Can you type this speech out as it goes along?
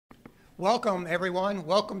Welcome, everyone.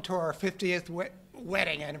 Welcome to our 50th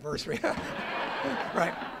wedding anniversary.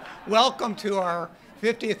 Right. Welcome to our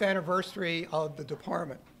 50th anniversary of the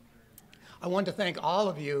department. I want to thank all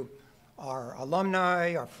of you, our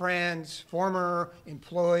alumni, our friends, former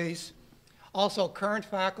employees, also current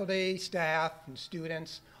faculty, staff, and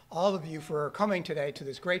students, all of you for coming today to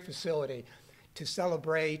this great facility to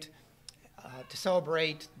celebrate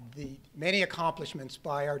the many accomplishments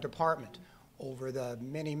by our department over the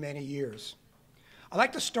many, many years. I'd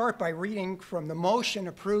like to start by reading from the motion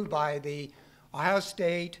approved by the Ohio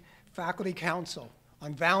State Faculty Council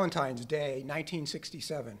on Valentine's Day,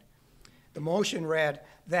 1967. The motion read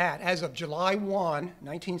that as of July 1,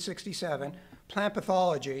 1967, plant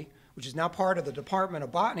pathology, which is now part of the Department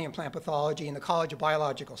of Botany and Plant Pathology in the College of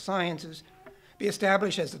Biological Sciences, be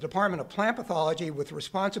established as the Department of Plant Pathology with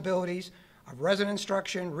responsibilities of resident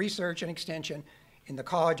instruction, research, and extension in the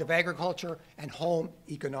College of Agriculture and Home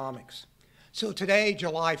Economics. So today,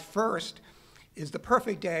 July 1st, is the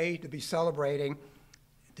perfect day to be celebrating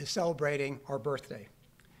our birthday.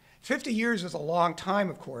 50 years is a long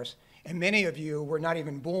time, of course, and many of you were not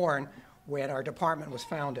even born when our department was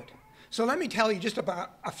founded. So let me tell you just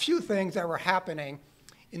about a few things that were happening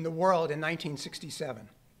in the world in 1967.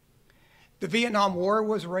 The Vietnam War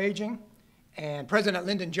was raging, and President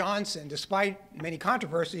Lyndon Johnson, despite many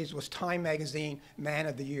controversies, was Time Magazine Man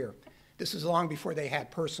of the Year. This is long before they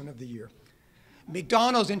had Person of the Year.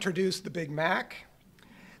 McDonald's introduced the Big Mac.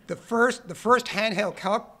 The first handheld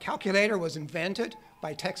calculator was invented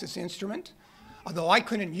by Texas Instrument, although I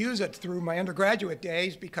couldn't use it through my undergraduate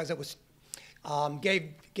days because it was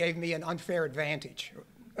gave me an unfair advantage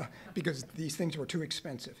because these things were too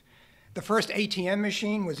expensive. The first ATM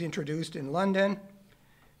machine was introduced in London.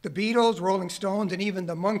 The Beatles, Rolling Stones, and even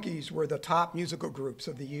the Monkees were the top musical groups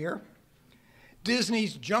of the year.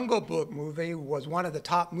 Disney's Jungle Book movie was one of the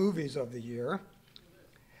top movies of the year.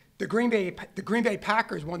 The Green Bay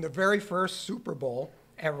Packers won the very first Super Bowl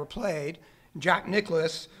ever played. Jack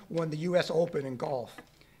Nicklaus won the U.S. Open in golf.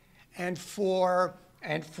 And for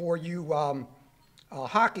you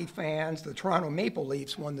hockey fans, the Toronto Maple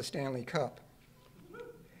Leafs won the Stanley Cup.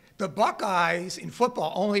 The Buckeyes in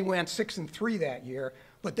football only went 6-3 that year,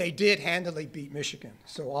 but they did handily beat Michigan,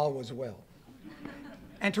 so all was well.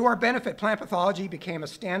 And to our benefit, plant pathology became a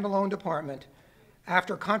standalone department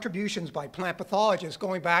after contributions by plant pathologists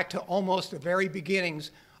going back to almost the very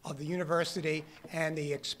beginnings of the university and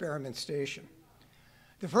the experiment station.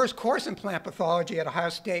 The first course in plant pathology at Ohio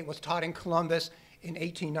State was taught in Columbus in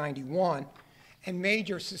 1891, and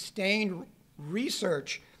major sustained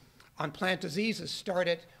research on plant diseases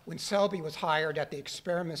started when Selby was hired at the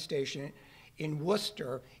experiment station in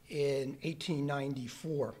Worcester in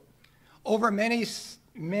 1894. Over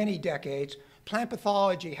many decades, plant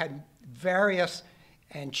pathology had various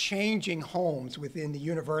and changing homes within the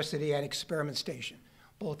university and experiment station,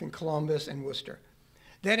 both in Columbus and Worcester.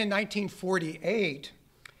 Then in 1948,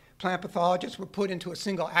 plant pathologists were put into a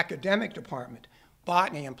single academic department,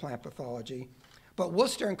 botany and plant pathology, but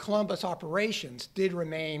Worcester and Columbus operations did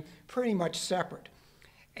remain pretty much separate.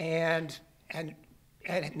 And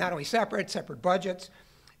not only separate budgets,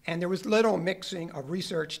 and there was little mixing of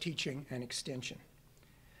research, teaching, and extension.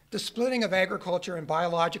 The splitting of agriculture and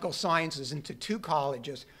biological sciences into two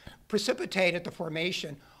colleges precipitated the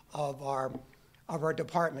formation of our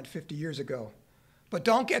department 50 years ago. But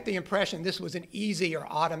don't get the impression this was an easy or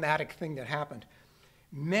automatic thing that happened.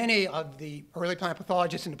 Many of the early plant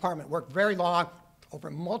pathologists in the department worked very long, over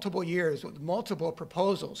multiple years, with multiple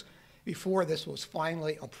proposals before this was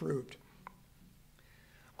finally approved.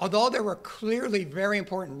 Although there were clearly very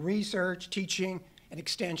important research, teaching, and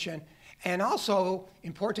extension, and also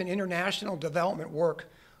important international development work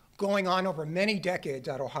going on over many decades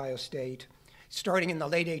at Ohio State, starting in the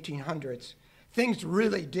late 1800s, things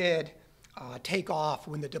really did take off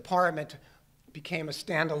when the department became a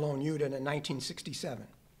standalone unit in 1967.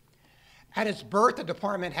 At its birth, the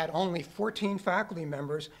department had only 14 faculty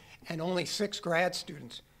members and only 6 grad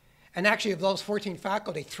students. And actually, of those 14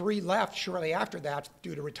 faculty, 3 left shortly after that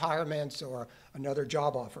due to retirements or another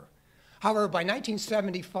job offer. However, by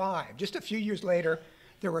 1975, just a few years later,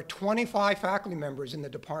 there were 25 faculty members in the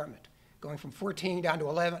department, going from 14 down to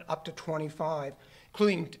 11 up to 25,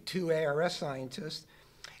 including 2 ARS scientists.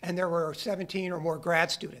 And there were 17 or more grad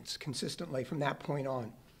students consistently from that point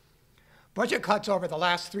on. Budget cuts over the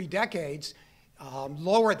last 3 decades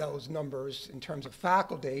lowered those numbers in terms of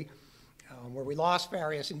faculty, where we lost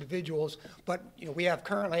various individuals, but we have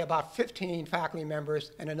currently about 15 faculty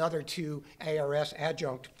members and another 2 ARS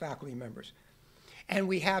adjunct faculty members. And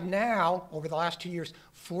we have now, over the last 2 years,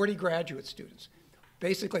 40 graduate students,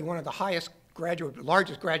 basically one of the highest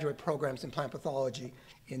largest graduate programs in plant pathology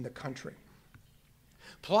in the country.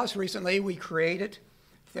 Plus, recently we created,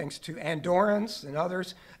 thanks to Andorans and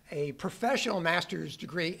others, a professional master's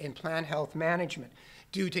degree in plant health management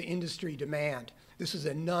due to industry demand. This is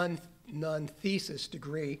a non-thesis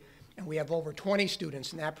degree, and we have over 20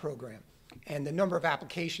 students in that program, and the number of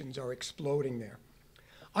applications are exploding there.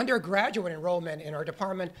 Undergraduate enrollment in our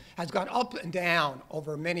department has gone up and down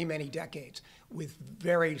over many, many decades, with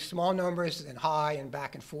very small numbers and high and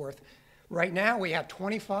back and forth. Right now, we have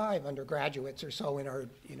 25 undergraduates or so in our,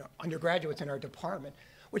 undergraduates in our department,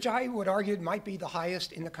 which I would argue might be the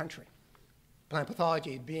highest in the country, plant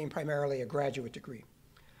pathology being primarily a graduate degree.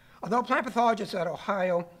 Although plant pathologists in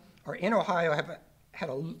Ohio have had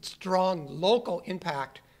a strong local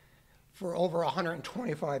impact for over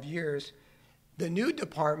 125 years, the new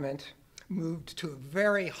department moved to a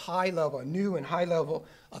very high level, a new and high level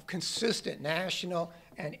of consistent national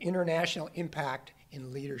and international impact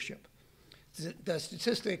in leadership. The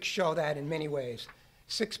statistics show that in many ways.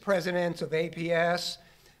 6 presidents of APS,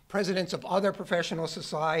 presidents of other professional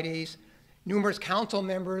societies, numerous council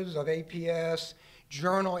members of APS,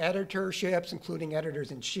 journal editorships, including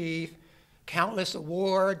editors-in-chief, countless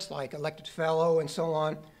awards like elected fellow and so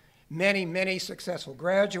on, many, many successful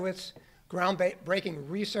graduates, groundbreaking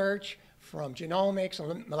research from genomics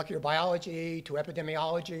and molecular biology to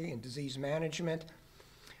epidemiology and disease management,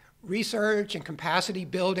 research and capacity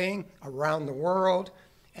building around the world,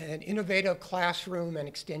 and innovative classroom and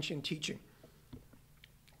extension teaching.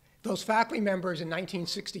 Those faculty members in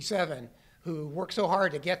 1967 who worked so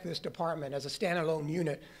hard to get this department as a standalone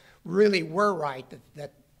unit really were right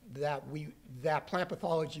that plant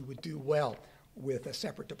pathology would do well with a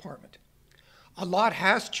separate department. A lot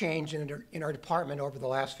has changed in our department over the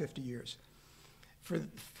last 50 years.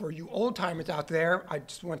 For you old-timers out there, I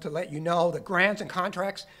just want to let you know that grants and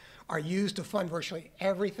contracts are used to fund virtually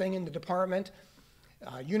everything in the department.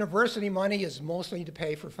 University money is mostly to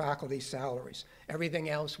pay for faculty salaries. Everything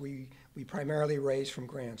else we primarily raise from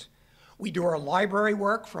grants. We do our library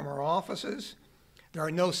work from our offices. There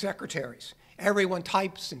are no secretaries. Everyone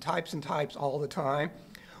types and types and types all the time.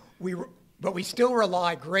 But we still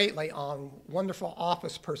rely greatly on wonderful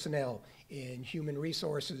office personnel in human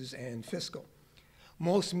resources and fiscal.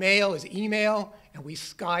 Most mail is email, and we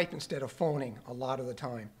Skype instead of phoning a lot of the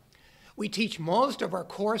time. We teach most of our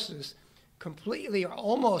courses completely or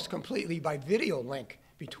almost completely by video link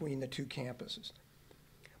between the 2 campuses.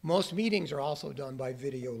 Most meetings are also done by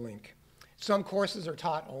video link. Some courses are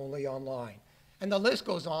taught only online, and the list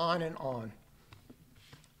goes on and on.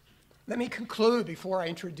 Let me conclude before I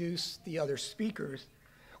introduce the other speakers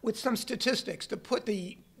with some statistics to put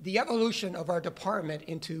the evolution of our department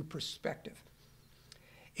into perspective.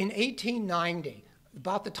 In 1890,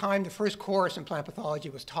 about the time the first course in plant pathology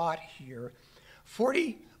was taught here,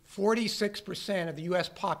 46% of the US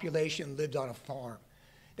population lived on a farm.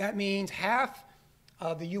 That means half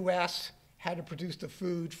of the US had to produce the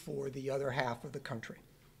food for the other half of the country.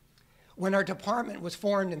 When our department was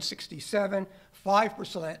formed in '67,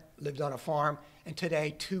 5% lived on a farm, and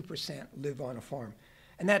today 2% live on a farm.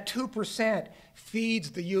 And that 2%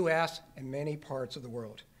 feeds the US and many parts of the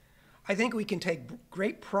world. I think we can take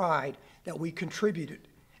great pride that we contributed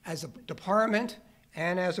as a department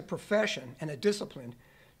and as a profession and a discipline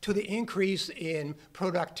to the increase in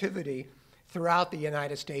productivity throughout the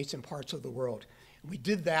United States and parts of the world. We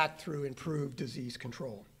did that through improved disease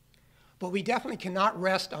control. But we definitely cannot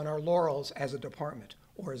rest on our laurels as a department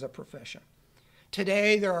or as a profession.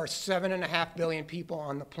 Today, there are 7.5 billion people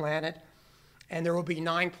on the planet, and there will be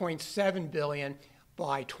 9.7 billion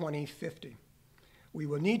by 2050. We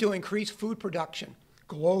will need to increase food production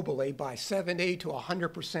globally by 70 to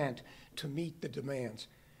 100% to meet the demands.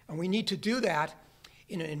 And we need to do that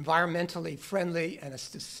in an environmentally friendly and a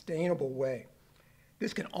sustainable way.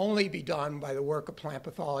 This can only be done by the work of plant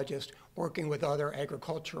pathologists working with other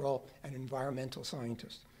agricultural and environmental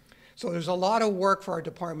scientists. So there's a lot of work for our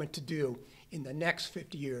department to do in the next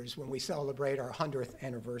 50 years when we celebrate our 100th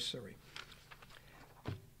anniversary.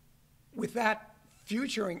 With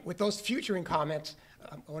those futuring comments,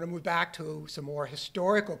 I want to move back to some more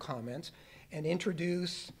historical comments and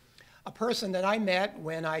introduce a person that I met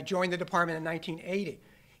when I joined the department in 1980.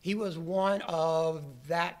 He was one of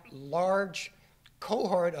that large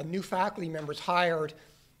cohort of new faculty members hired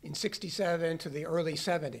in '67 to the early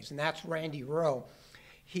 '70s, and that's Randy Rowe.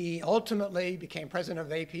 He ultimately became president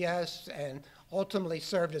of APS and ultimately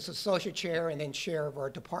served as associate chair and then chair of our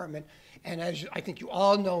department. And as I think you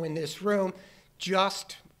all know in this room,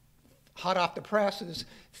 just hot off the presses,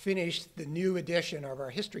 finished the new edition of our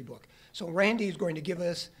history book. So Randy is going to give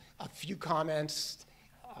us a few comments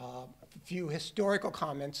few historical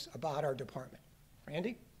comments about our department.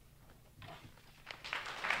 Randy?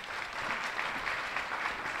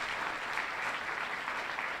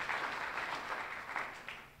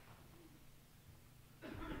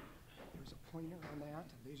 There's a pointer on that,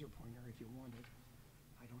 a laser pointer if you want it.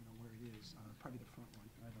 I don't know where it is, probably the front one.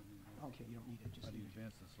 I don't need it. Okay, you don't need it, just How do you need it.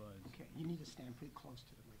 advance the slides? Okay, you need to stand pretty close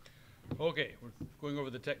to the microphone. Okay, we're going over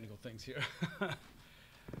the technical things here.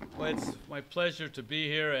 Well, it's my pleasure to be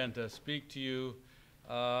here and to speak to you.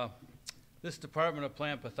 This Department of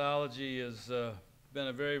Plant Pathology has been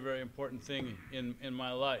a very, very important thing in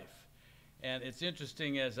my life. And it's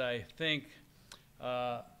interesting as I think,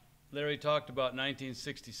 Larry talked about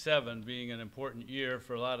 1967 being an important year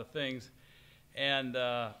for a lot of things. And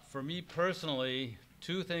for me personally,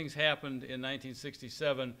 two things happened in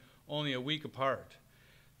 1967 only a week apart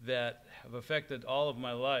that have affected all of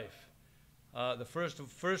my life. The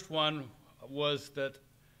first one was that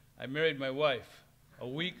I married my wife a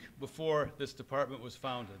week before this department was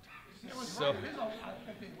founded. So,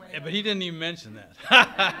 yeah, but he didn't even mention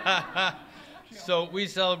that. So we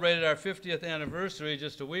celebrated our 50th anniversary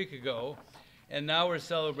just a week ago, and now we're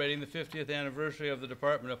celebrating the 50th anniversary of the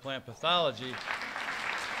Department of Plant Pathology.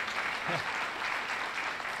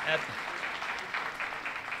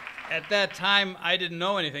 At that time, I didn't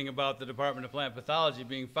know anything about the Department of Plant Pathology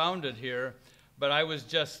being founded here, but I was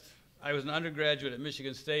an undergraduate at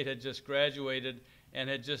Michigan State, had just graduated, and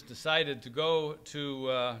had just decided to go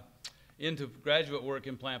into graduate work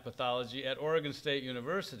in plant pathology at Oregon State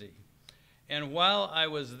University. And while I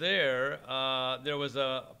was there, there was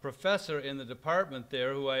a professor in the department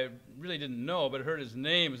there who I really didn't know, but heard his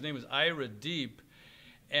name. His name was Ira Deep.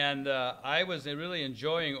 And I was really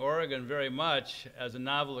enjoying Oregon very much as a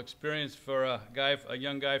novel experience for a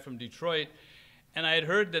young guy from Detroit. And I had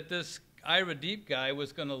heard that this Ira Deep guy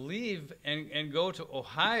was going to leave and go to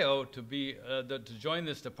Ohio to join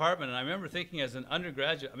this department. And I remember thinking as an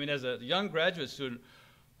undergraduate, as a young graduate student,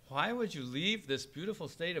 why would you leave this beautiful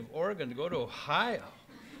state of Oregon to go to Ohio?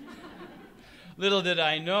 Little did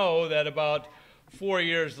I know that about 4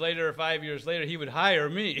 years later or 5 years later, he would hire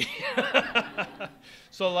me.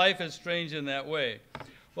 So life is strange in that way.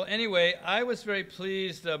 Well, anyway, I was very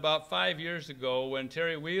pleased about 5 years ago when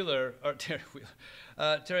Terry Niblek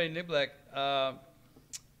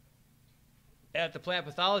at the plant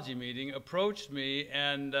pathology meeting approached me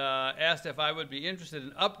and asked if I would be interested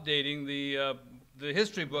in updating the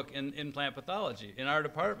history book in plant pathology in our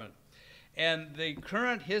department. And the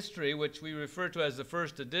current history, which we refer to as the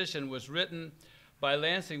first edition, was written by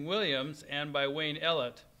Lansing Williams and by Wayne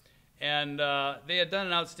Ellett. And they had done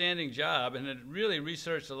an outstanding job and had really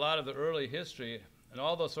researched a lot of the early history and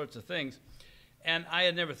all those sorts of things. And I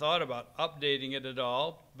had never thought about updating it at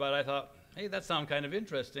all, but I thought, hey, that sounds kind of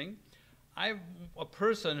interesting. I'm a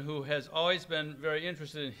person who has always been very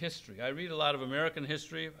interested in history. I read a lot of American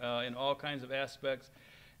history in all kinds of aspects,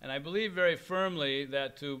 and I believe very firmly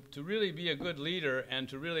that to really be a good leader and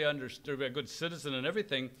to really be a good citizen and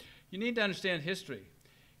everything, you need to understand history.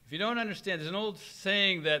 If you don't understand, there's an old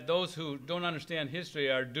saying that those who don't understand history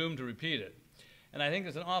are doomed to repeat it. And I think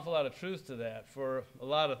there's an awful lot of truth to that for a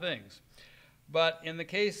lot of things. But in the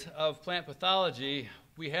case of plant pathology,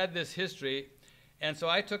 we had this history, and so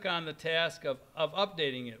I took on the task of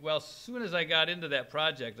updating it. Well, as soon as I got into that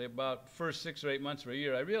project, about the first 6 or 8 months or a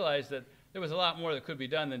year, I realized that there was a lot more that could be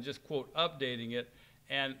done than just, quote, updating it,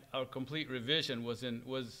 and a complete revision was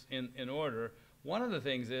in order. One of the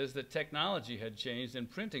things is that technology had changed in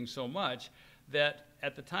printing so much that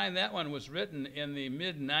at the time that one was written in the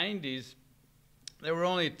mid-90s, there were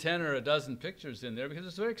only 10 or a dozen pictures in there because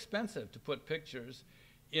it's very expensive to put pictures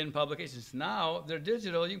in publications. Now, they're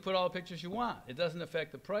digital. You can put all the pictures you want. It doesn't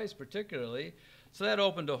affect the price particularly. So that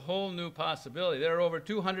opened a whole new possibility. There are over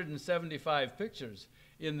 275 pictures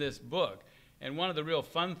in this book. And one of the real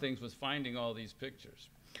fun things was finding all these pictures.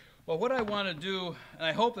 Well, what I want to do, and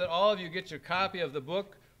I hope that all of you get your copy of the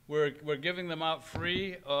book. We're giving them out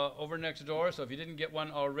free over next door. So if you didn't get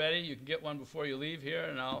one already, you can get one before you leave here,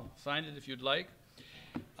 and I'll sign it if you'd like.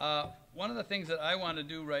 One of the things that I want to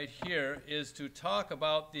do right here is to talk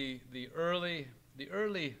about the early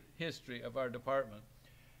history of our department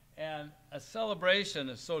and a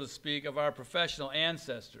celebration, so to speak, of our professional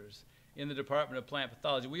ancestors in the Department of Plant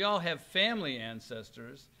Pathology. We all have family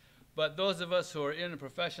ancestors, but those of us who are in a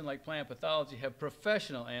profession like plant pathology have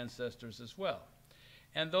professional ancestors as well.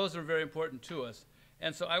 And those are very important to us.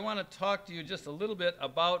 And so I want to talk to you just a little bit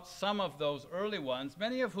about some of those early ones,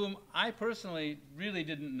 many of whom I personally really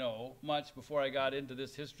didn't know much before I got into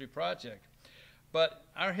this history project. But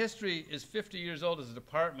our history is 50 years old as a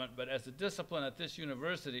department, but as a discipline at this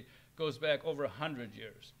university goes back over 100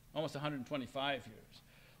 years. almost 125 years.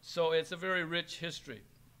 So it's a very rich history.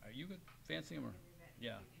 Are you advancing them or?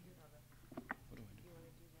 Yeah. What do I do?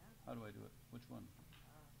 How do I do it? Which one?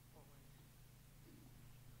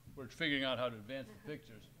 We're figuring out how to advance the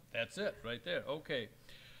pictures. That's it, right there. Okay.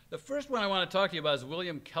 The first one I want to talk to you about is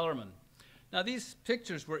William Kellerman. Now, these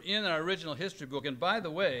pictures were in our original history book, and by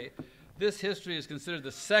the way, this history is considered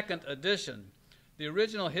the second edition. The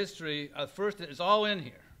original history, first, is all in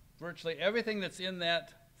here. Virtually everything that's in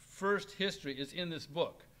that first history is in this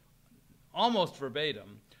book, almost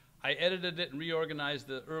verbatim. I edited it and reorganized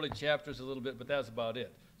the early chapters a little bit, but that's about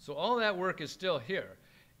it. So all that work is still here.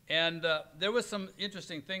 And there was some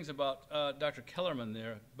interesting things about Dr. Kellerman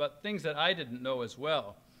there, but things that I didn't know as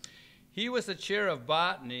well. He was the chair of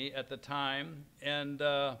botany at the time and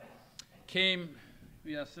came,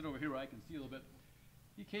 yeah, sit over here where I can see a little bit.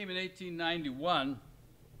 He came in 1891.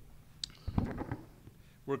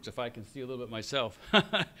 Works if I can see a little bit myself.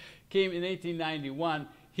 Came in 1891.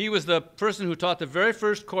 He was the person who taught the very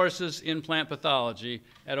first courses in plant pathology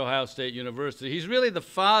at Ohio State University. He's really the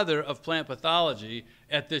father of plant pathology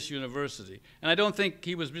at this university. And I don't think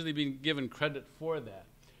he was really being given credit for that.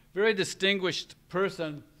 Very distinguished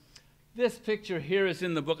person. This picture here is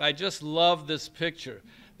in the book. I just love this picture.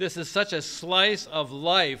 This is such a slice of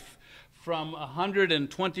life from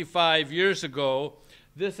 125 years ago.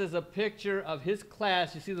 This is a picture of his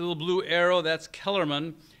class. You see the little blue arrow? That's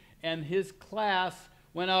Kellerman. And his class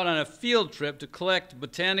went out on a field trip to collect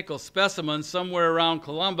botanical specimens somewhere around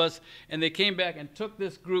Columbus, and they came back and took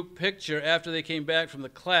this group picture after they came back from the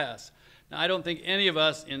class. Now, I don't think any of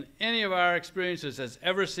us in any of our experiences has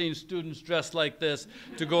ever seen students dressed like this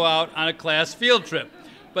to go out on a class field trip,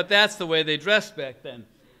 but that's the way they dressed back then.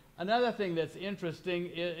 Another thing that's interesting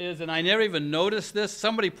is, and I never even noticed this,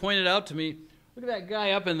 somebody pointed out to me, look at that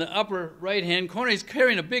guy up in the upper right-hand corner, he's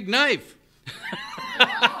carrying a big knife.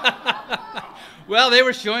 Well, they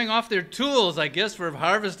were showing off their tools, I guess, for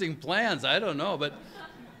harvesting plants. I don't know, but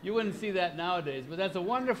you wouldn't see that nowadays. But that's a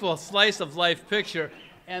wonderful slice of life picture.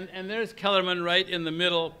 And there's Kellerman right in the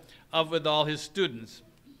middle with all his students.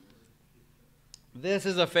 This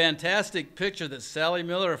is a fantastic picture that Sally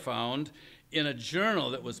Miller found in a journal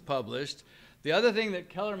that was published. The other thing that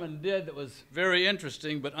Kellerman did that was very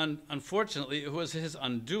interesting, but unfortunately it was his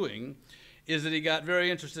undoing, is that he got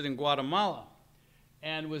very interested in Guatemala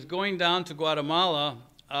and was going down to Guatemala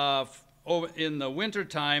in the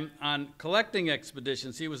wintertime on collecting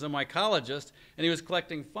expeditions. He was a mycologist, and he was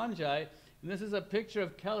collecting fungi. And this is a picture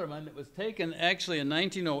of Kellerman that was taken actually in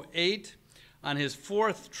 1908 on his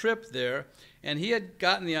 4th trip there. And he had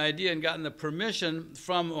gotten the idea and gotten the permission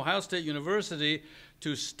from Ohio State University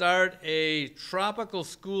to start a tropical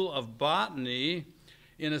school of botany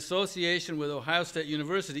in association with Ohio State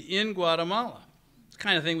University in Guatemala. It's the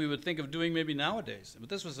kind of thing we would think of doing maybe nowadays. But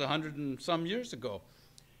this was 100 and some years ago.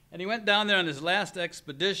 And he went down there on his last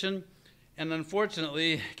expedition and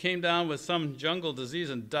unfortunately came down with some jungle disease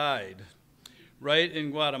and died right in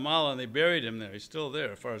Guatemala, and they buried him there. He's still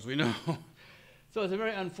there as far as we know. So it's a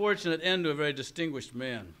very unfortunate end to a very distinguished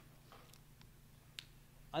man.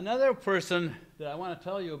 Another person that I want to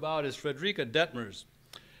tell you about is Fredrika Detmers.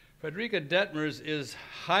 Fredrika Detmers is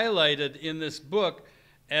highlighted in this book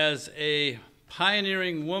as a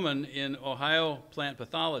pioneering woman in Ohio plant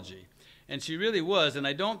pathology. And she really was, and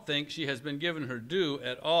I don't think she has been given her due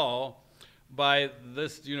at all by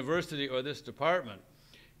this university or this department.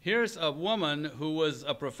 Here's a woman who was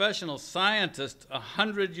a professional scientist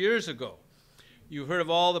 100 years ago. You've heard of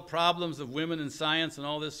all the problems of women in science and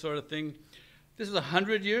all this sort of thing. This was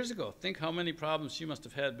 100 years ago. Think how many problems she must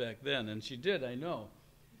have had back then, and she did, I know.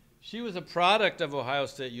 She was a product of Ohio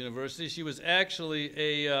State University. She was actually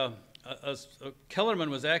Kellerman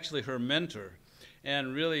was actually her mentor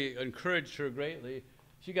and really encouraged her greatly.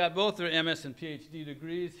 She got both her MS and PhD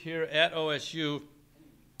degrees here at OSU.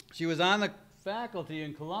 She was on the faculty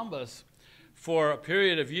in Columbus for a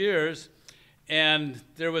period of years, and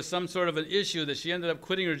there was some sort of an issue that she ended up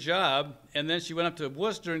quitting her job, and then she went up to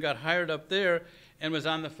Worcester and got hired up there and was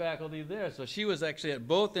on the faculty there. So she was actually at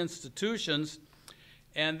both institutions,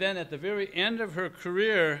 and then at the very end of her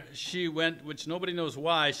career, she went, which nobody knows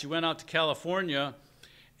why, she went out to California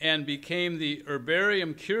and became the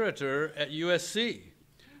herbarium curator at USC.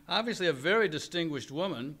 Obviously a very distinguished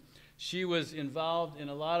woman. She was involved in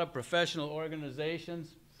a lot of professional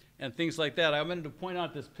organizations and things like that. I wanted to point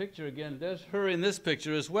out this picture again. There's her in this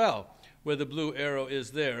picture as well, where the blue arrow is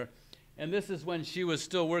there. And this is when she was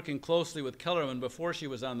still working closely with Kellerman before she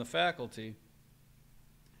was on the faculty.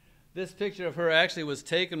 This picture of her actually was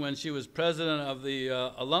taken when she was president of the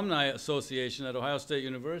Alumni Association at Ohio State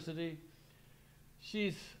University.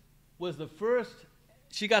 She was the first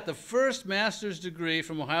she got the first master's degree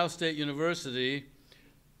from Ohio State University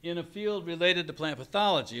in a field related to plant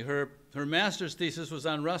pathology. Her master's thesis was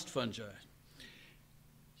on rust fungi.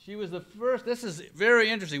 She was the first, this is very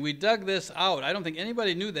interesting, we dug this out. I don't think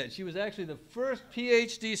anybody knew that. She was actually the first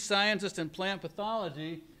PhD scientist in plant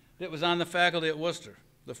pathology that was on the faculty at Worcester.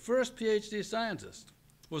 The first PhD scientist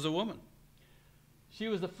was a woman. She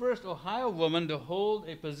was the first Ohio woman to hold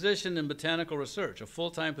a position in botanical research, a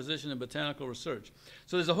full-time position in botanical research.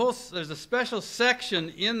 So there's a special section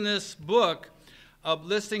in this book of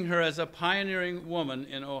listing her as a pioneering woman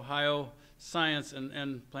in Ohio science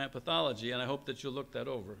and plant pathology, and I hope that you'll look that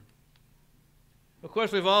over. Of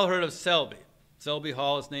course, we've all heard of Selby. Selby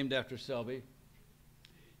Hall is named after Selby.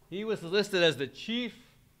 He was listed as the chief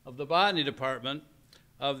of the botany department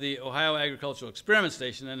of the Ohio Agricultural Experiment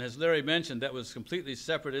Station, and as Larry mentioned, that was a completely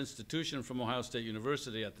separate institution from Ohio State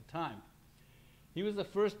University at the time. He was the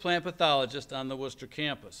first plant pathologist on the Worcester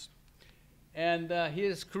campus. And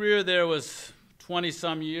his career there was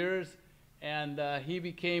 20-some years, and he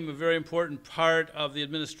became a very important part of the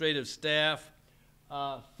administrative staff.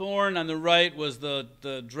 Thorne on the right was the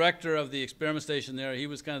director of the experiment station there. He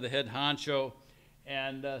was kind of the head honcho,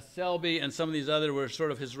 and Selby and some of these other were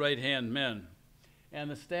sort of his right-hand men. And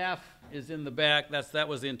the staff is in the back. That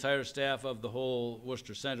was the entire staff of the whole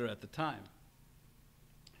Worcester Center at the time.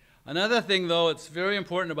 Another thing, though, it's very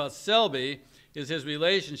important about Selby is his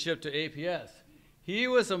relationship to APS. He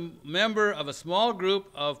was a member of a small group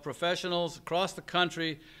of professionals across the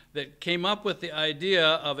country that came up with the idea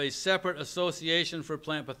of a separate association for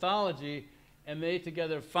plant pathology, and they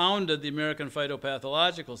together founded the American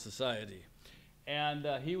Phytopathological Society. And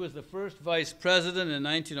he was the first vice president in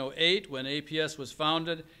 1908 when APS was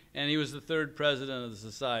founded, and he was the third president of the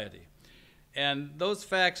society. And those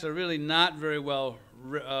facts are really not very well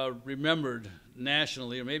remembered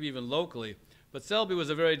nationally or maybe even locally, but Selby was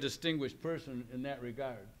a very distinguished person in that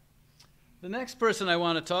regard. The next person I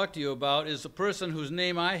want to talk to you about is a person whose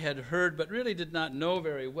name I had heard but really did not know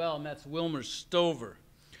very well, and that's Wilmer Stover.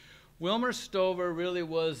 Wilmer Stover really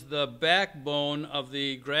was the backbone of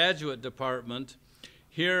the graduate department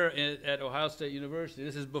here at Ohio State University.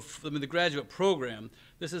 This is before, the graduate program.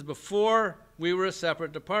 This is before we were a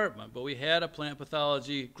separate department, but we had a plant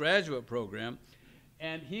pathology graduate program,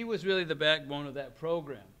 and he was really the backbone of that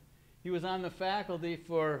program. He was on the faculty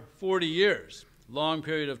for 40 years, long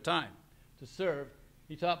period of time to serve.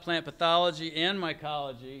 He taught plant pathology and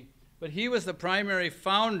mycology, but he was the primary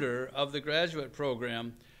founder of the graduate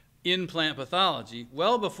program in plant pathology,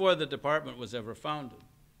 well before the department was ever founded.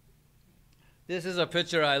 This is a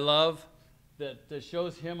picture I love that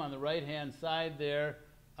shows him on the right-hand side there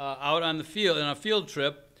out on the field, in a field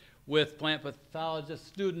trip with plant pathologist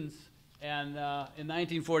students. And in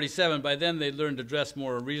 1947, by then they'd learned to dress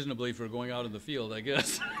more reasonably for going out in the field, I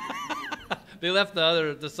guess. They left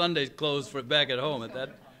the Sunday clothes for back at home at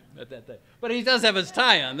that time. But he does have his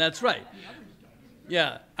tie on, that's right.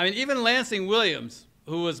 Yeah, I mean, even Lansing Williams,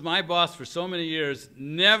 who was my boss for so many years,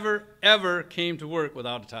 never, ever came to work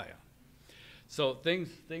without a tie on. So things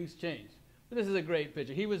changed. But this is a great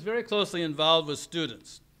picture. He was very closely involved with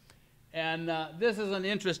students. And this is an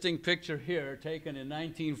interesting picture here, taken in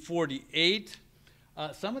 1948.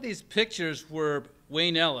 Some of these pictures were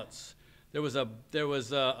Wayne Ellett's. There was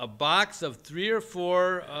a box of three or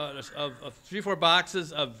four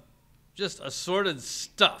boxes of just assorted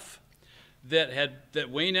stuff that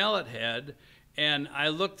Wayne Ellett had. And I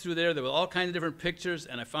looked through there. There were all kinds of different pictures,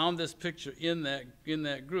 and I found this picture in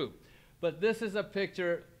that group. But this is a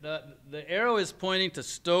picture. The arrow is pointing to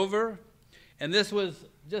Stover, and this was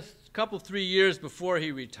just a couple, 3 years before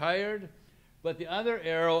he retired. But the other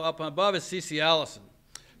arrow up above is C.C. Allison.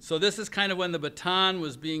 So this is kind of when the baton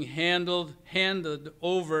was being handed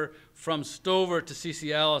over from Stover to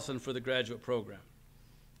C.C. Allison for the graduate program.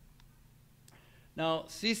 Now,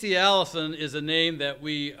 C.C. Allison is a name that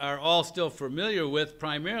we are all still familiar with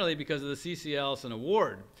primarily because of the C.C. Allison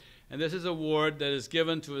Award. And this is an award that is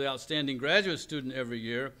given to the outstanding graduate student every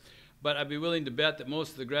year, but I'd be willing to bet that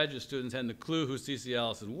most of the graduate students hadn't a clue who C.C.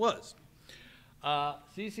 Allison was.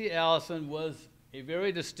 C.C. Allison was a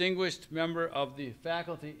very distinguished member of the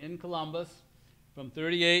faculty in Columbus from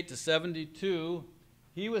 38 to 72.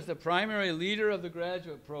 He was the primary leader of the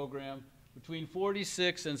graduate program between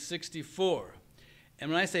 46 and 64. And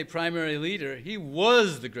when I say primary leader, he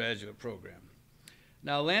was the graduate program.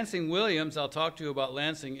 Now, Lansing Williams, I'll talk to you about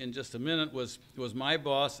Lansing in just a minute, was my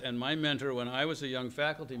boss and my mentor when I was a young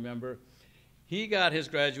faculty member. He got his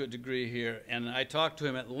graduate degree here, and I talked to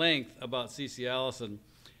him at length about C.C. Allison,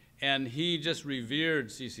 and he just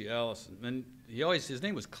revered C.C. Allison. And his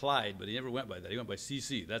name was Clyde, but he never went by that. He went by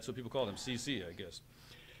C.C. That's what people called him, C.C., I guess.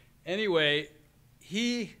 Anyway,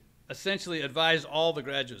 he essentially advised all the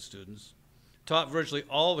graduate students, taught virtually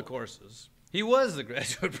all the courses. He was the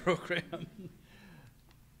graduate program.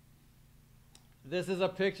 This is a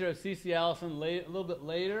picture of C.C. Allison a little bit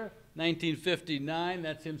later, 1959.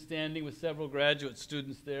 That's him standing with several graduate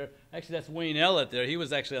students there. Actually, that's Wayne Ellett there. He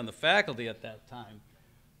was actually on the faculty at that time.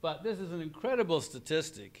 But this is an incredible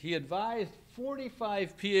statistic. He advised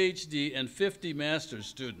 45 PhD and 50 master's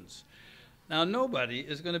students. Now, nobody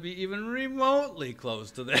is going to be even remotely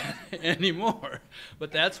close to that anymore,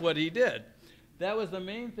 but that's what he did. That was the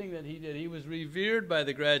main thing that he did. He was revered by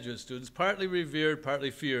the graduate students, partly revered, partly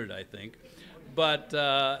feared, I think. But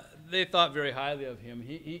they thought very highly of him.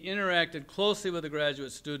 He interacted closely with the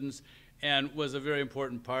graduate students and was a very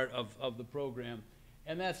important part of the program.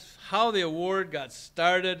 And that's how the award got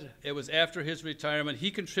started. It was after his retirement.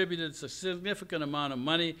 He contributed a significant amount of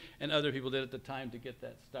money, and other people did at the time, to get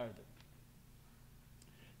that started.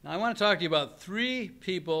 Now, I want to talk to you about 3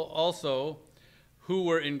 people also who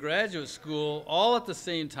were in graduate school all at the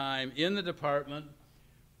same time in the department: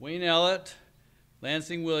 Wayne Ellett,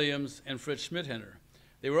 Lansing Williams, and Fritz Schmidhenner.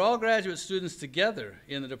 They were all graduate students together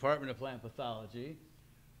in the Department of Plant Pathology.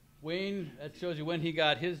 Wayne, that shows you when he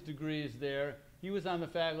got his degrees there. He was on the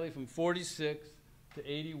faculty from 46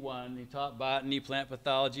 to 81. He taught botany, plant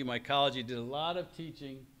pathology, mycology, did a lot of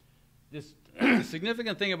teaching. The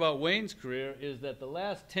significant thing about Wayne's career is that the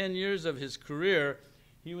last 10 years of his career,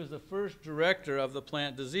 he was the first director of the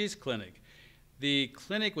Plant Disease Clinic. The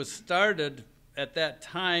clinic was started at that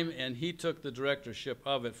time, and he took the directorship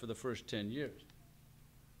of it for the first 10 years.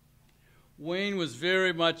 Wayne was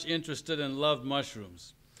very much interested and loved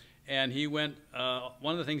mushrooms. And he went,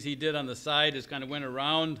 one of the things he did on the side is kind of went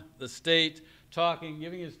around the state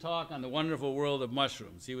giving his talk on the wonderful world of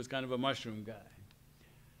mushrooms. He was kind of a mushroom guy.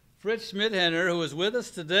 Fritz Schmidhenner, who is with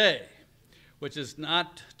us today, which is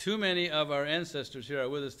not too many of our ancestors here are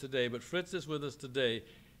with us today, but Fritz is with us today.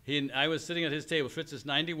 I was sitting at his table. Fritz is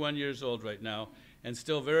 91 years old right now and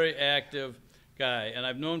still very active guy. And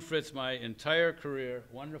I've known Fritz my entire career,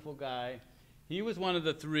 wonderful guy. He was one of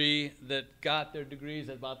the 3 that got their degrees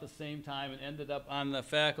at about the same time and ended up on the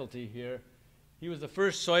faculty here. He was the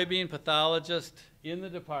first soybean pathologist in the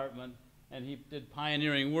department, and he did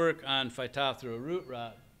pioneering work on Phytophthora root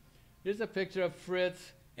rot. Here's a picture of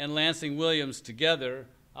Fritz and Lansing Williams together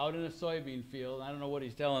out in a soybean field. I don't know what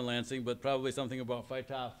he's telling Lansing, but probably something about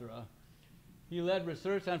Phytophthora. He led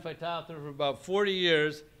research on Phytophthora for about 40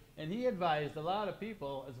 years, and he advised a lot of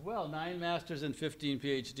people as well, 9 masters and 15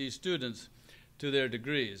 PhD students, to their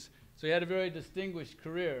degrees. So he had a very distinguished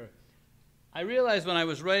career. I realized when I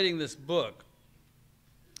was writing this book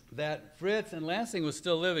that Fritz, and Lansing was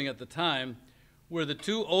still living at the time, were the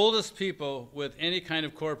 2 oldest people with any kind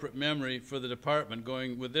of corporate memory for the department,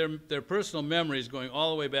 going with their personal memories going all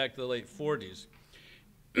the way back to the late 40s.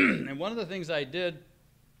 And one of the things I did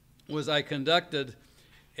was I conducted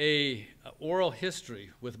an oral history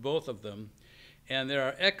with both of them. And there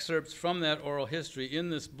are excerpts from that oral history in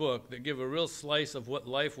this book that give a real slice of what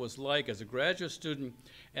life was like as a graduate student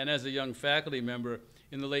and as a young faculty member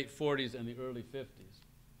in the late 40s and the early 50s.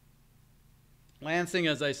 Lansing,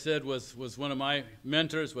 as I said, was one of my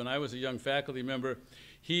mentors when I was a young faculty member.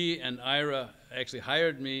 He and Ira actually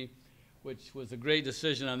hired me, which was a great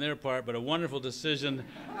decision on their part, but a wonderful decision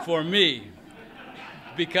for me,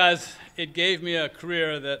 because it gave me a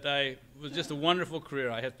career that was just a wonderful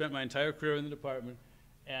career. I had spent my entire career in the department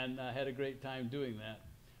and had a great time doing that.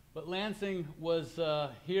 But Lansing was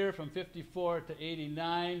here from 54 to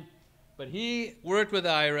 89, but he worked with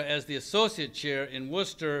Ira as the associate chair in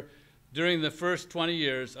Worcester during the first 20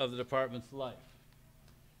 years of the department's life.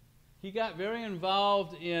 He got very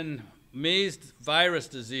involved in maize virus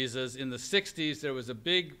diseases. In the 60s, there was a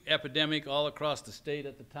big epidemic all across the state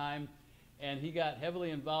at the time, and he got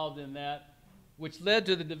heavily involved in that, which led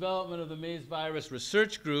to the development of the maize virus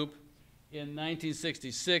research group in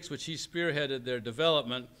 1966, which he spearheaded their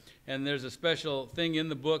development. And there's a special thing in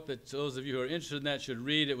the book that those of you who are interested in that should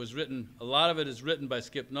read. It was written, a lot of it is written by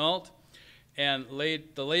Skip Nault, and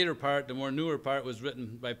the later part, the more newer part, was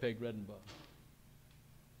written by Peg Redenbaugh.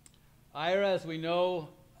 Ira, as we know,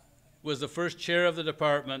 was the first chair of the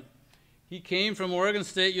department. He came from Oregon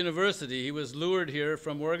State University. He was lured here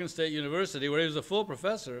from Oregon State University, where he was a full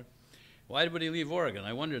professor. Why would he leave Oregon?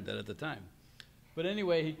 I wondered that at the time. But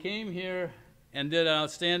anyway, he came here and did an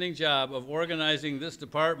outstanding job of organizing this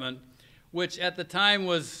department, which at the time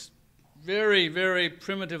was very, very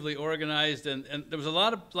primitively organized, and there was a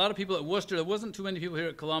lot of people at Worcester. There wasn't too many people here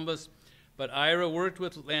at Columbus, but Ira worked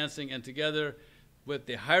with Lansing, and together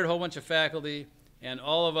they hired a whole bunch of faculty, and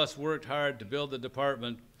all of us worked hard to build the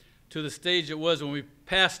department to the stage it was when we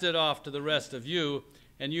passed it off to the rest of you,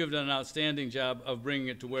 and you have done an outstanding job of bringing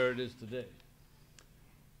it to where it is today.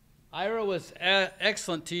 Ira was an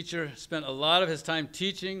excellent teacher, spent a lot of his time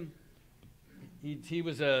teaching. He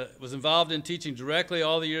was involved in teaching directly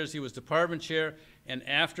all the years he was department chair, and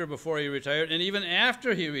before he retired, and even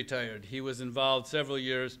after he retired, he was involved several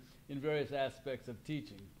years in various aspects of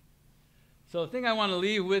teaching. So the thing I want to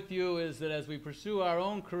leave with you is that as we pursue our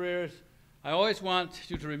own careers, I always want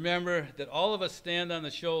you to remember that all of us stand on the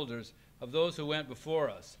shoulders of those who went before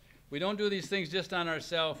us. We don't do these things just on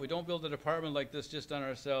ourselves. We don't build a department like this just on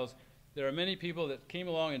ourselves. There are many people that came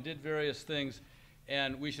along and did various things,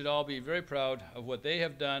 and we should all be very proud of what they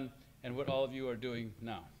have done and what all of you are doing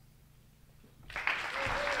now.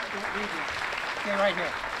 Stay right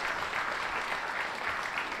here.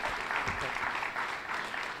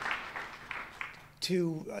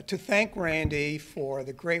 To thank Randy for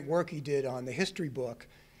the great work he did on the history book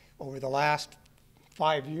over the last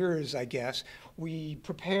 5 years, I guess, we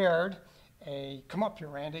prepared come up here,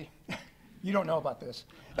 Randy. You don't know about this.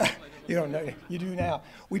 You don't know, you do now.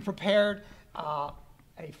 We prepared a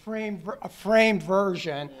framed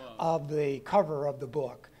version of the cover of the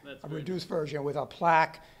book, a reduced version with a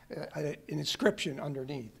plaque, an inscription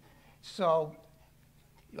underneath. So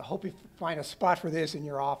I hope you find a spot for this in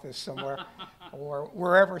your office somewhere or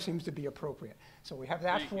wherever seems to be appropriate. So we have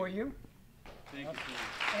that for you. Thank you.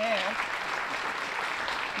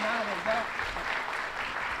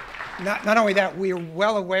 And not only that, we are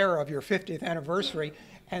well aware of your 50th anniversary,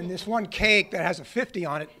 and this one cake that has a 50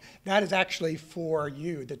 on it, that is actually for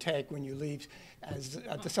you to take when you leave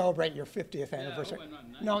to celebrate your 50th anniversary.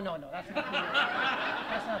 No, that's not for you.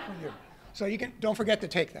 That's not for you. So don't forget to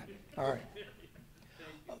take that. All right.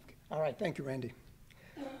 Okay. All right, thank you, Randy.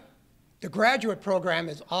 The graduate program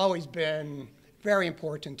has always been very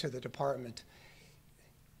important to the department.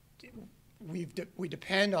 We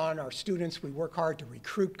depend on our students. We work hard to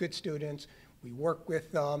recruit good students. We work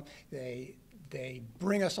with them. They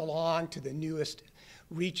bring us along to the newest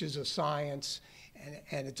reaches of science,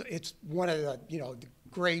 and it's one of the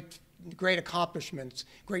the great accomplishments,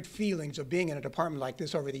 great feelings of being in a department like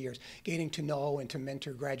this over the years, getting to know and to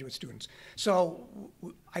mentor graduate students. So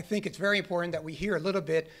I think it's very important that we hear a little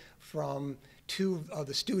bit from two of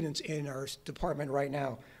the students in our department right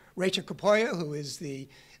now. Rachel Kapoya, who is the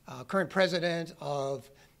current president of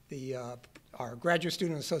our Graduate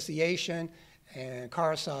Student Association, and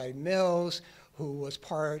Karsai Mills, who was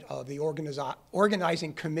part of the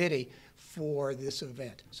organizing committee for this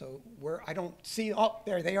event. So I don't see, oh,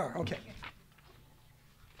 there they are, okay.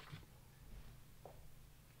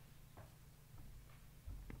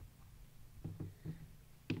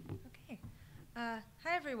 Okay. Hi,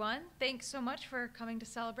 everyone. Thanks so much for coming to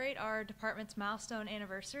celebrate our department's milestone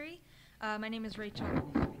anniversary. My name is Rachel.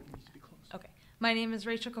 Okay. My name is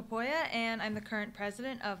Rachel Kapoya, and I'm the current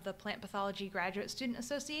president of the Plant Pathology Graduate Student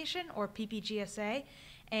Association, or PPGSA,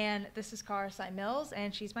 and this is Karsai Mills,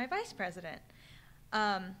 and she's my vice president.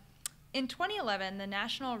 In 2011, the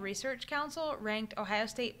National Research Council ranked Ohio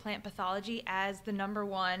State Plant Pathology as the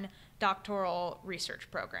 #1 doctoral research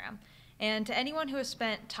program. And to anyone who has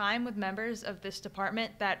spent time with members of this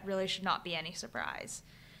department, that really should not be any surprise.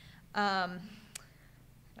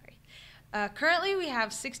 Currently, we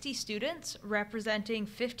have 60 students representing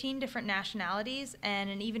 15 different nationalities and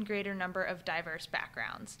an even greater number of diverse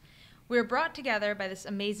backgrounds. We're brought together by this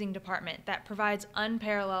amazing department that provides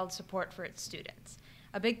unparalleled support for its students.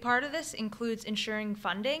 A big part of this includes ensuring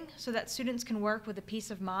funding so that students can work with a peace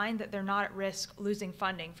of mind that they're not at risk losing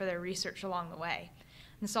funding for their research along the way.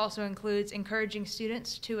 This also includes encouraging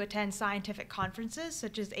students to attend scientific conferences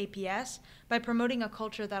such as APS by promoting a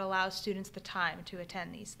culture that allows students the time to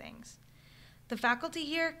attend these things. The faculty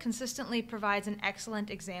here consistently provides an excellent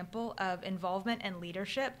example of involvement and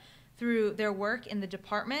leadership through their work in the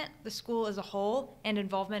department, the school as a whole, and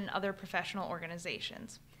involvement in other professional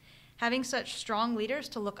organizations. Having such strong leaders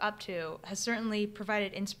to look up to has certainly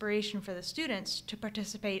provided inspiration for the students to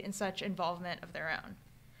participate in such involvement of their own.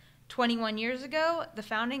 21 years ago, the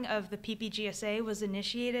founding of the PPGSA was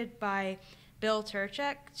initiated by Bill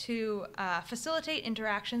Turchek to facilitate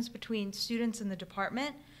interactions between students in the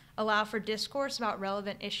department, allow for discourse about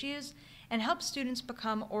relevant issues, and help students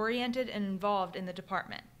become oriented and involved in the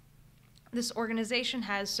department. This organization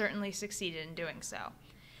has certainly succeeded in doing so.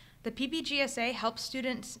 The PPGSA helps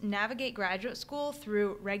students navigate graduate school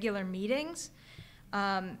through regular meetings,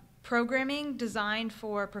 programming designed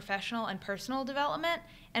for professional and personal development,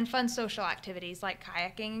 and fun social activities like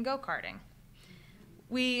kayaking and go-karting.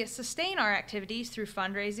 We sustain our activities through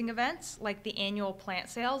fundraising events like the annual plant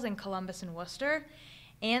sales in Columbus and Worcester,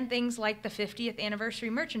 and things like the 50th anniversary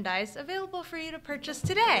merchandise available for you to purchase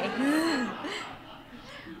today.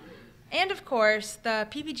 And of course, the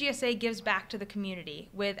PPGSA gives back to the community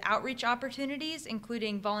with outreach opportunities,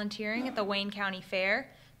 including volunteering at the Wayne County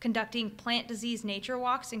Fair, conducting plant disease nature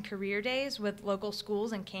walks and career days with local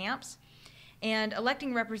schools and camps, and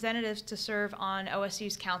electing representatives to serve on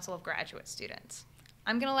OSU's Council of Graduate Students.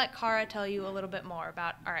 I'm going to let Cara tell you a little bit more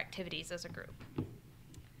about our activities as a group.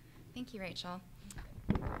 Thank you, Rachel.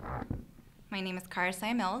 My name is Cara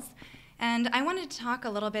Saya Mills, and I wanted to talk a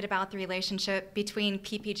little bit about the relationship between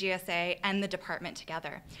PPGSA and the department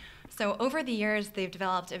together. So over the years, they've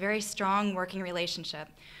developed a very strong working relationship.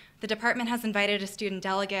 The department has invited a student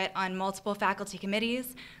delegate on multiple faculty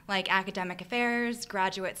committees, like Academic Affairs,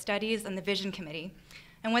 Graduate Studies, and the Vision Committee.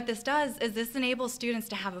 And what this does is this enables students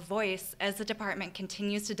to have a voice as the department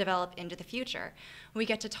continues to develop into the future. We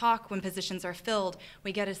get to talk when positions are filled.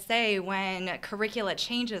 We get a say when curricula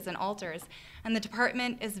changes and alters. And the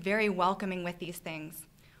department is very welcoming with these things.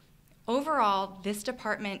 Overall, this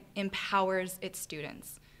department empowers its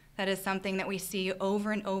students. That is something that we see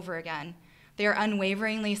over and over again. They are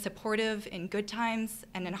unwaveringly supportive in good times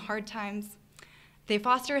and in hard times. They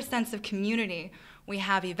foster a sense of community. We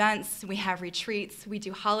have events, we have retreats, we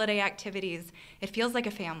do holiday activities. It feels like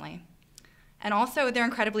a family. And also, they're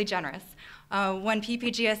incredibly generous. When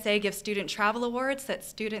PPGSA gives student travel awards that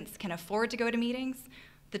students can afford to go to meetings,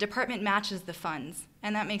 the department matches the funds,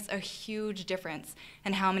 and that makes a huge difference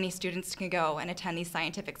in how many students can go and attend these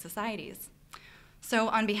scientific societies. So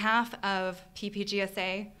on behalf of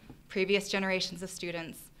PPGSA, previous generations of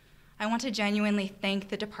students, I want to genuinely thank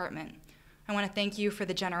the department. I want to thank you for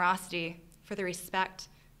the generosity, for the respect,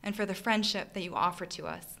 and for the friendship that you offer to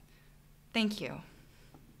us. Thank you.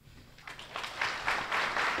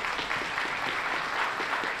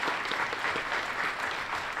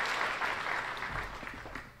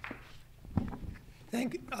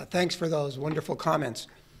 Thanks for those wonderful comments.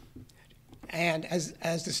 And as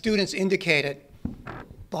the students indicated,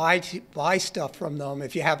 buy stuff from them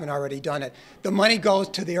if you haven't already done it. The money goes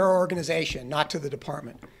to their organization, not to the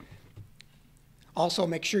department. Also,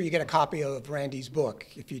 make sure you get a copy of Randy's book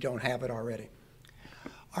if you don't have it already.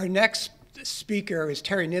 Our next speaker is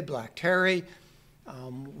Terry Niblack. Terry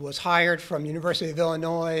was hired from University of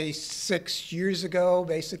Illinois 6 years ago,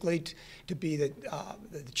 basically, to be the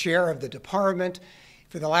chair of the department.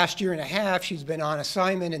 For the last year and a half, she's been on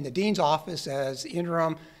assignment in the dean's office as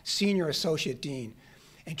interim senior associate dean.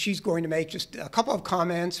 And she's going to make just a couple of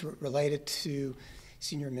comments related to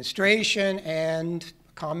senior administration and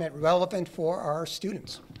a comment relevant for our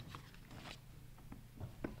students.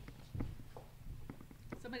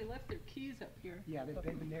 Somebody left their keys up here. Yeah,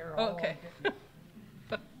 they've been there Oh, all okay.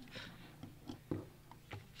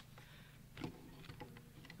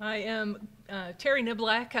 I am Terry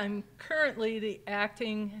Niblack. I'm currently the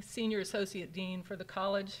acting senior associate dean for the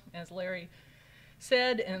college, as Larry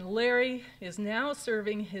said, and Larry is now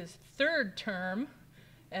serving his third term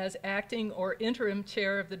as acting or interim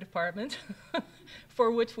chair of the department, for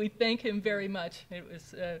which we thank him very much.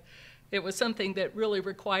 It was something that really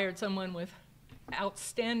required someone with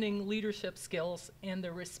outstanding leadership skills and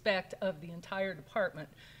the respect of the entire department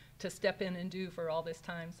to step in and do for all this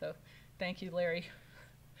time. So thank you, Larry.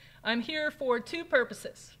 I'm here for two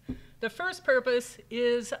purposes. The first purpose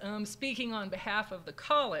is speaking on behalf of the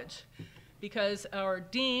college, because our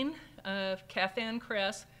dean, Kathann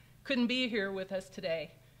Kress, couldn't be here with us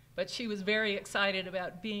today, but she was very excited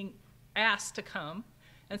about being asked to come.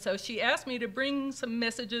 And so she asked me to bring some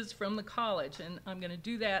messages from the college, and I'm going to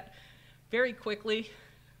do that very quickly.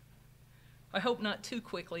 I hope not too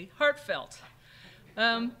quickly. Heartfelt.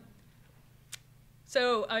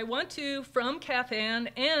 So I want to, from Kathann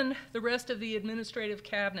and the rest of the administrative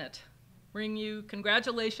cabinet, bring you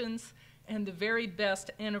congratulations and the very best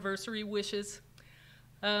anniversary wishes.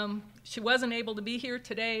 She wasn't able to be here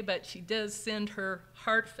today, but she does send her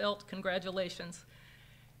heartfelt congratulations.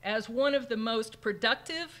 As one of the most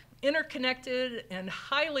productive, interconnected, and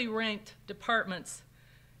highly ranked departments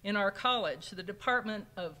in our college, the Department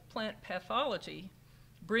of Plant Pathology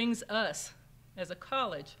brings us, as a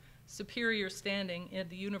college, superior standing in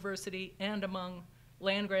the university and among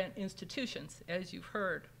land-grant institutions, as you've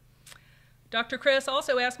heard. Dr. Kress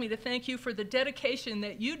also asked me to thank you for the dedication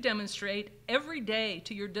that you demonstrate every day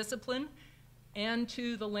to your discipline and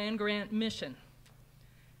to the land-grant mission,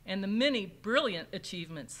 and the many brilliant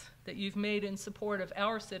achievements that you've made in support of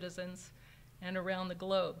our citizens and around the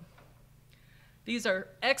globe. These are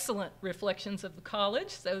excellent reflections of the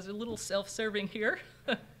college, so I was a little self-serving here,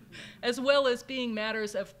 as well as being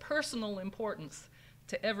matters of personal importance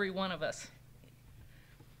to every one of us.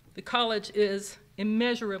 The college is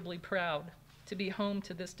immeasurably proud to be home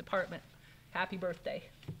to this department. Happy birthday.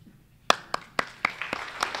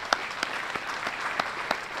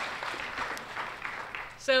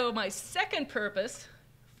 So my second purpose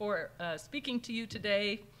for speaking to you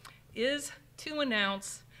today is to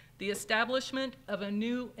announce the establishment of a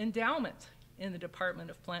new endowment in the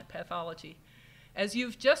Department of Plant Pathology. As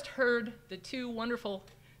you've just heard the two wonderful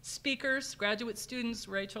speakers, graduate students,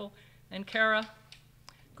 Rachel and Kara,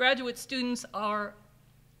 graduate students are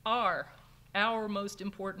our most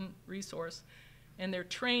important resource, and their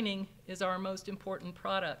training is our most important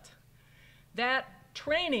product. That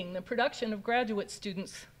training, the production of graduate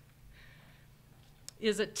students,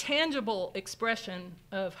 is a tangible expression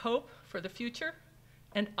of hope for the future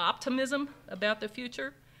and optimism about the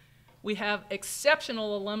future. We have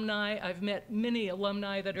exceptional alumni. I've met many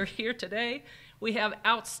alumni that are here today. We have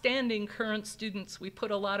outstanding current students. We put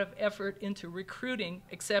a lot of effort into recruiting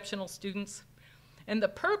exceptional students. And the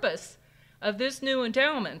purpose of this new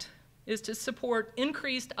endowment is to support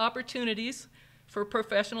increased opportunities for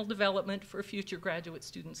professional development for future graduate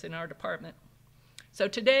students in our department. So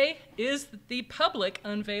today is the public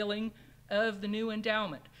unveiling of the new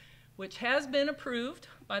endowment, which has been approved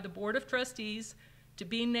by the Board of Trustees to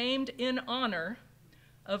be named in honor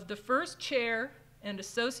of the first chair and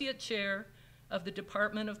associate chair of the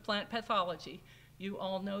Department of Plant Pathology. You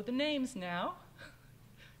all know the names now.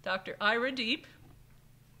 Dr. Ira Deep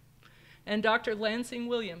and Dr. Lansing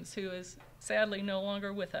Williams, who is sadly no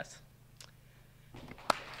longer with us.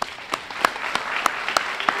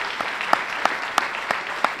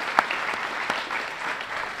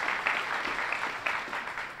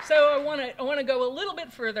 So I want to go a little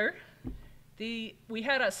bit further. We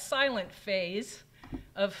had a silent phase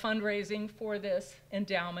of fundraising for this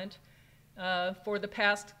endowment for the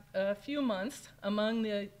past few months among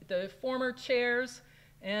the former chairs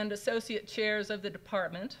and associate chairs of the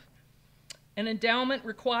department. An endowment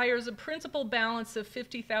requires a principal balance of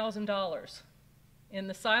 $50,000. In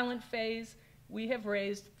the silent phase, we have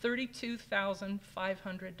raised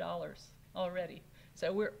 $32,500 already.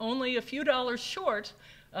 So we're only a few dollars short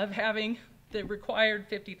of having the required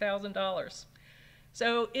 $50,000.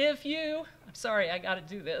 So if you, I'm sorry, I got to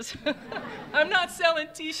do this. I'm not selling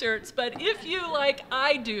t-shirts, but if you, like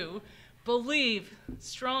I do, believe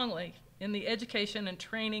strongly in the education and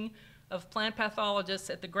training of plant pathologists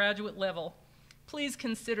at the graduate level, please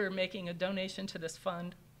consider making a donation to this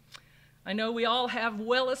fund. I know we all have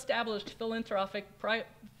well-established philanthropic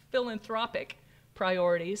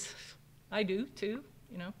priorities. I do too,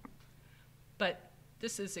 you know. But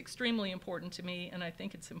this is extremely important to me, and I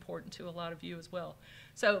think it's important to a lot of you as well.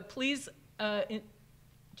 So please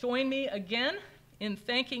join me again in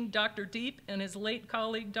thanking Dr. Deep and his late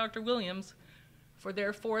colleague, Dr. Williams, for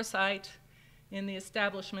their foresight in the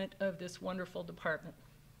establishment of this wonderful department.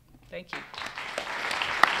 Thank you.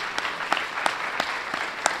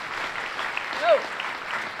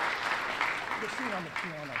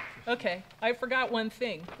 Okay, I forgot one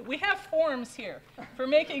thing. We have forms here for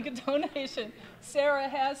making a donation. Sarah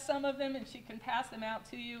has some of them, and she can pass them out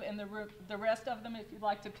to you, and the rest of them, if you'd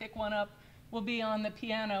like to pick one up, will be on the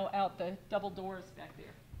piano out the double doors back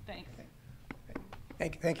there. Thanks.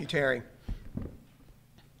 Thank you, Terry.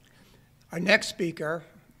 Our next speaker,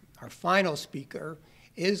 our final speaker,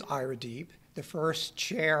 is Ira Deep, the first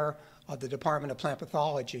chair of the Department of Plant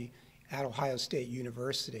Pathology at Ohio State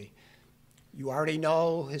University. You already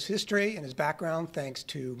know his history and his background thanks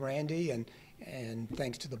to Randy and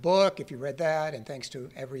thanks to the book, if you read that, and thanks to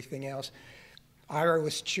everything else. Ira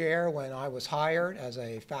was chair when I was hired as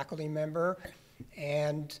a faculty member,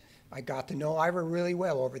 and I got to know Ira really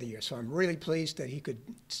well over the years, so I'm really pleased that he could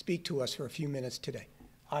speak to us for a few minutes today.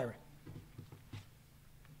 Ira.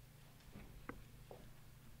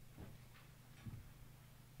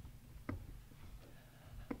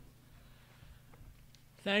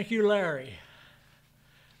 Thank you, Larry.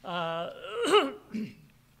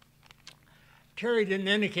 Terry didn't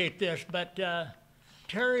indicate this, but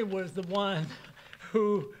Terry was the one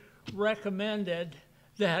who recommended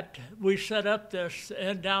that we set up this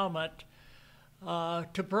endowment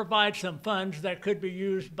to provide some funds that could be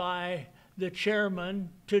used by the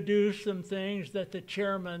chairman to do some things that the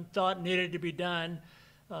chairman thought needed to be done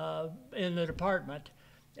in the department.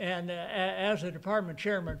 And as a department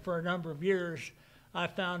chairman for a number of years, I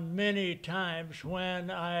found many times when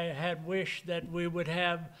I had wished that we would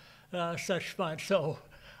have such funds. So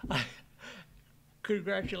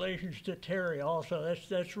congratulations to Terry also.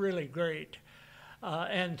 That's really great.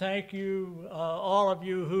 And thank you, all of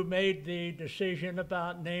you who made the decision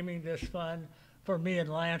about naming this fund for me in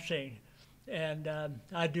Lansing. And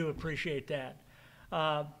I do appreciate that.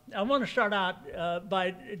 I want to start out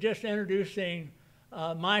by just introducing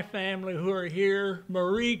my family who are here,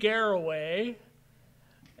 Marie Garraway,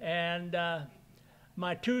 and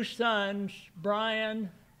my two sons, Brian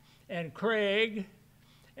and Craig,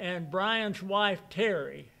 and Brian's wife,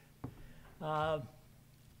 Terry. I'm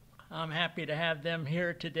happy to have them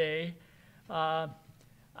here today.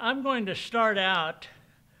 I'm going to start out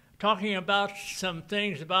talking about some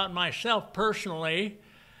things about myself personally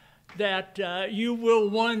that you will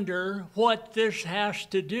wonder what this has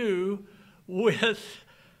to do with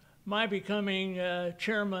my becoming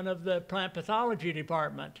chairman of the plant pathology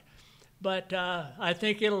department. But I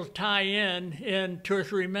think it'll tie in 2 or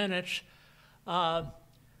 3 minutes. I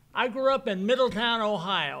grew up in Middletown,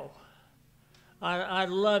 Ohio. I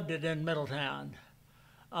loved it in Middletown.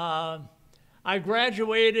 I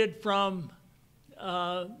graduated from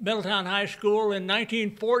Middletown High School in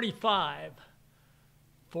 1945.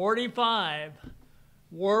 45.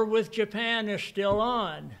 War with Japan is still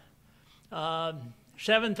on.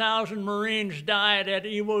 7,000 Marines died at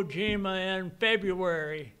Iwo Jima in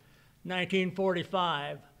February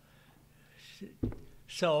 1945.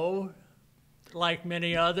 So, like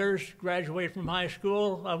many others, graduated from high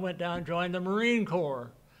school, I went down and joined the Marine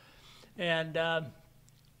Corps. And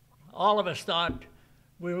all of us thought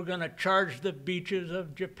we were going to charge the beaches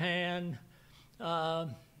of Japan,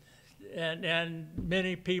 and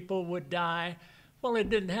many people would die. Well, it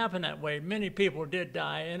didn't happen that way. Many people did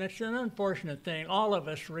die, and it's an unfortunate thing. All of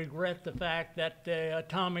us regret the fact that the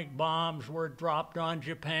atomic bombs were dropped on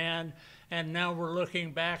Japan, and now we're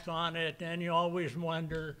looking back on it, and you always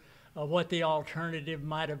wonder what the alternative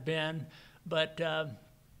might have been. But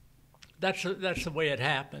that's the way it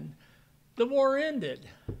happened. The war ended.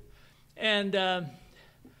 And,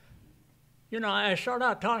 you know, I start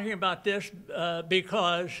out talking about this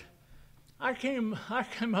because I came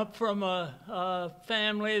up from a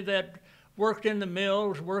family that worked in the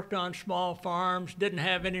mills, worked on small farms, didn't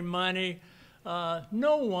have any money.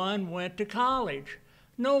 No one went to college.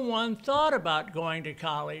 No one thought about going to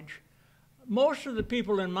college. Most of the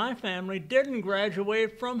people in my family didn't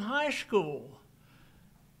graduate from high school.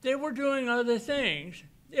 They were doing other things.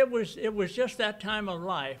 It was just that time of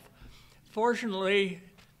life. Fortunately,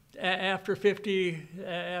 after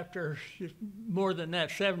more than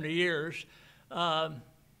that, 70 years, all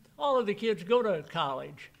of the kids go to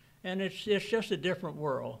college, and it's just a different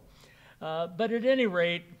world. But at any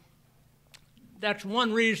rate, that's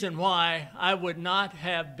one reason why I would not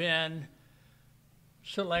have been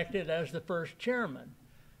selected as the first chairman.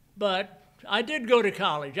 But I did go to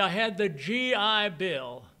college. I had the GI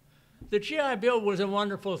Bill. The GI Bill was a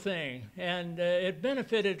wonderful thing, and it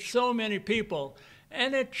benefited so many people,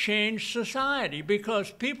 and it changed society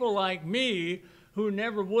because people like me who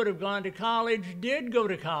never would have gone to college did go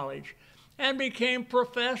to college and became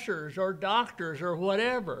professors or doctors or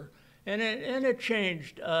whatever, and it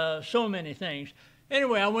changed so many things.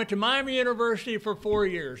 Anyway, I went to Miami University for 4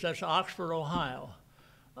 years. That's Oxford, Ohio.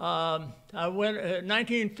 In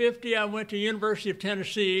 1950, I went to University of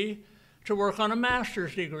Tennessee to work on a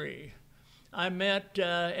master's degree. I met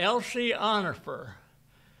Elsie Onifer,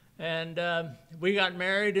 and we got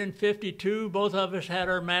married in '52. Both of us had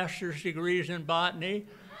our master's degrees in botany,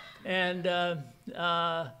 and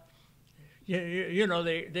you know,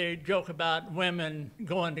 they joke about women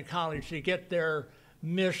going to college to get their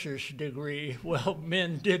Mrs. degree. Well,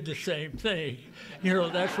 men did the same thing. You know,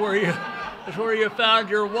 that's where you found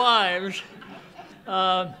your wives.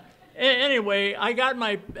 Anyway, I got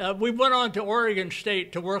we went on to Oregon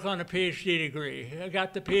State to work on a PhD degree. I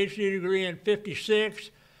got the PhD degree in '56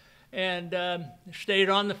 and stayed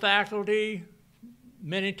on the faculty.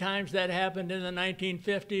 Many times that happened in the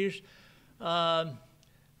 1950s.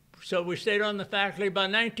 So we stayed on the faculty. By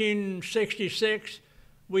 1966,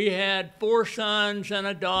 we had 4 sons and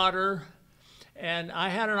a daughter, and I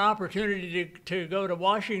had an opportunity to go to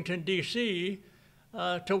Washington, D.C.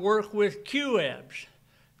 To work with QEBS.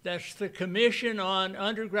 That's the Commission on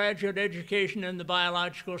Undergraduate Education in the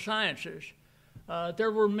Biological Sciences. There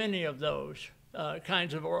were many of those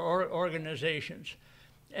kinds of organizations.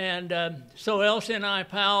 And so Elsie and I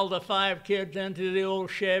piled the 5 kids into the old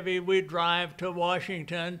Chevy. We'd drive to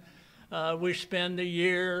Washington. We spend the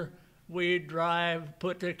year. We'd drive,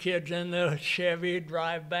 put the kids in the Chevy,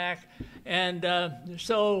 drive back. And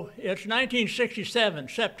so it's 1967,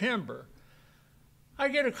 September. I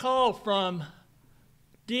get a call from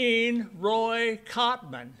Dean Roy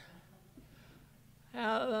Cotman.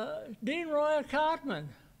 Dean Roy Cotman.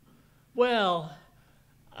 Well,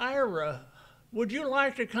 Ira, would you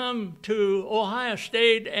like to come to Ohio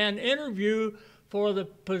State and interview for the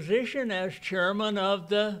position as chairman of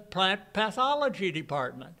the plant pathology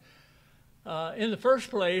department. In the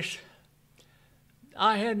first place,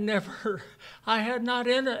 I had not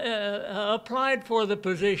applied for the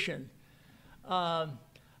position.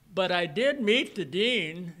 But I did meet the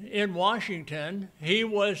dean in Washington. He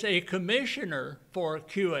was a commissioner for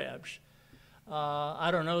QABS. I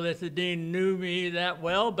don't know that the dean knew me that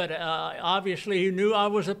well, but obviously he knew I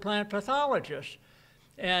was a plant pathologist.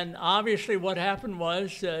 And obviously what happened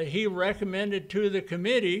was he recommended to the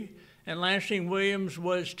committee, and Lansing Williams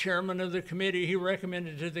was chairman of the committee, he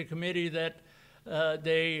recommended to the committee that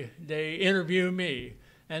they interview me.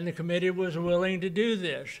 And the committee was willing to do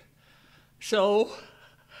this. So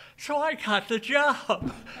I got the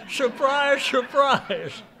job. Surprise,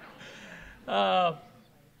 surprise.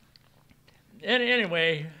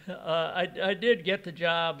 Anyway, I did get the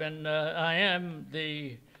job, and I am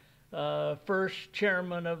the first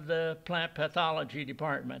chairman of the plant pathology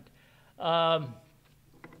department. What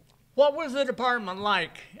was the department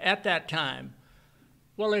like at that time?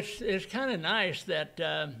 Well, it's kind of nice that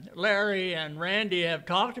Larry and Randy have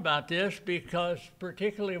talked about this, because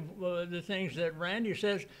particularly the things that Randy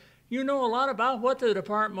says, you know a lot about what the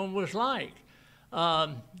department was like.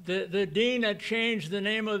 The dean had changed the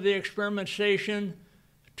name of the experiment station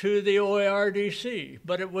to the OARDC,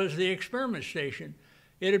 but it was the experiment station.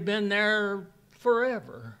 It had been there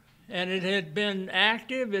forever, and it had been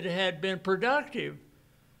active, it had been productive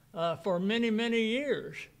for many, many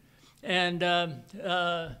years. And,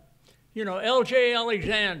 you know, L.J.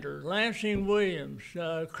 Alexander, Lansing Williams,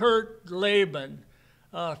 Kurt Laban,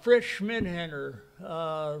 Fritz Schmidhenner,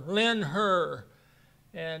 Lynn Herr,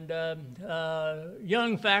 and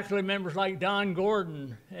young faculty members like Don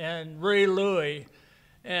Gordon and Ray Louie,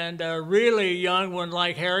 and a really young one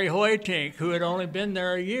like Harry Hoytink, who had only been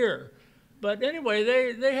there a year. But anyway,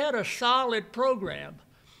 they had a solid program.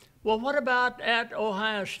 Well, what about at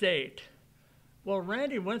Ohio State? Well,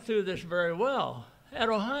 Randy went through this very well. At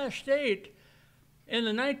Ohio State, in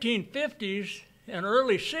the 1950s and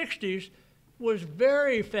early 60s, was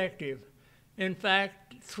very effective. In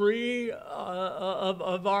fact, 3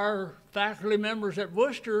 of our faculty members at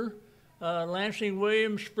Worcester, Lansing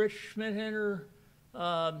Williams, Fritz Schmidhenner,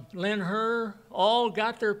 Lynn Herr, all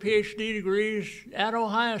got their PhD degrees at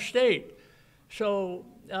Ohio State. So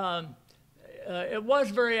it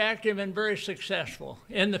was very active and very successful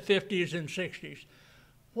in the 50s and 60s.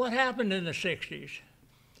 What happened in the 60s?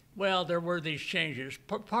 Well, there were these changes.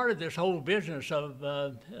 Part of this whole business of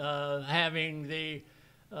having the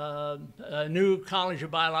new College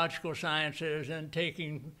of Biological Sciences and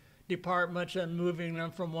taking departments and moving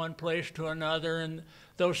them from one place to another, and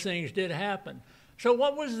those things did happen. So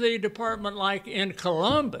what was the department like in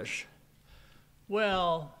Columbus?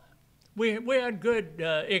 Well, we had good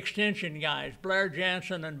extension guys, Blair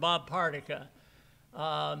Jansen and Bob Partica.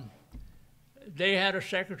 They had a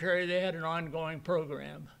secretary, they had an ongoing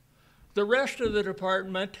program. The rest of the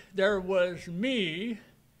department, there was me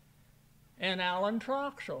and Alan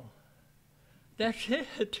Troxell. That's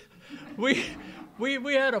it. We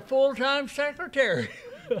had a full-time secretary.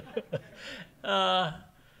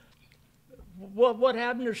 What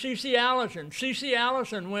happened to C.C. Allison? C.C.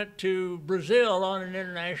 Allison went to Brazil on an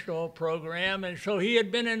international program, and so he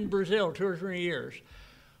had been in Brazil 2 or 3 years.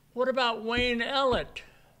 What about Wayne Ellett?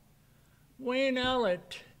 Wayne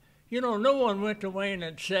Ellett, you know, no one went to Wayne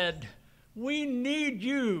and said, we need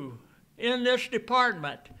you in this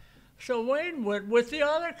department. So Wayne went with the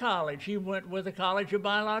other college. He went with the College of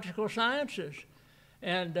Biological Sciences.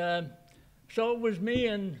 And so it was me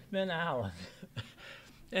and Alan.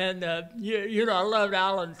 And, you know, I loved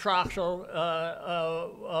Alan Troxell,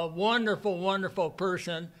 a wonderful, wonderful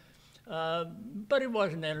person. But he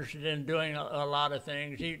wasn't interested in doing a lot of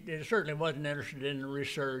things. He certainly wasn't interested in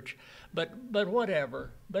research, but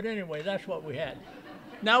whatever. But anyway, that's what we had.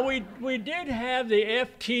 Now, we did have the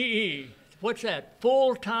FTE. What's that?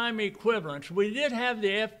 Full-time equivalents. We did have the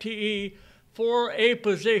FTE for a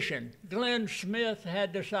position. Glenn Smith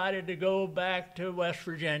had decided to go back to West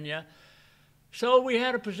Virginia. So we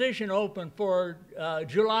had a position open for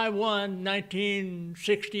July 1,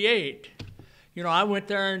 1968. You know, I went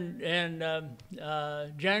there in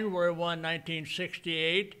January 1,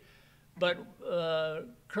 1968, but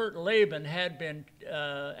Kurt Laban had been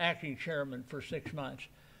acting chairman for 6 months.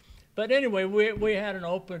 But anyway, we had an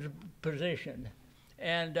open position,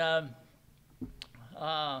 and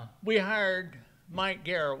we hired Mike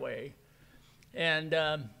Garraway, and,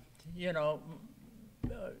 you know,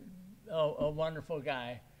 a wonderful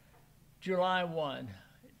guy. July 1.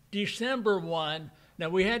 December 1, now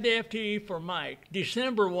we had the FTE for Mike.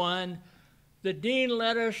 December 1, the dean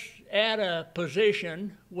let us add a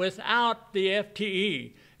position without the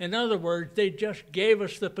FTE. In other words, they just gave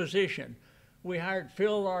us the position. We hired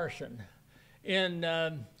Phil Larson. In,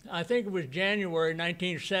 I think it was January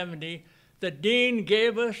 1970, the dean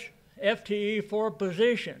gave us FTE for a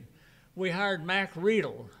position. We hired Mac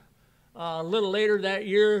Riedel. A little later that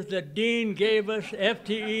year, the dean gave us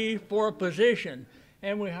FTE for a position,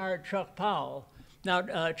 and we hired Chuck Powell.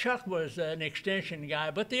 Now, Chuck was an extension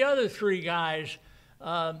guy, but the other three guys,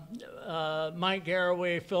 Mike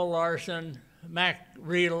Garraway, Phil Larson, Mac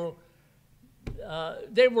Riedel,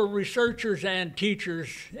 they were researchers and teachers,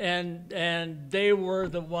 and they were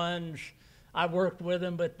the ones, I worked with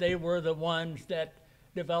them, but they were the ones that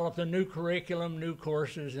developed a new curriculum, new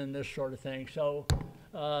courses, and this sort of thing. So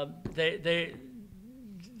the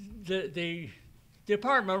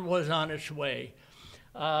department was on its way.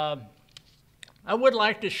 I would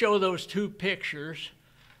like to show those two pictures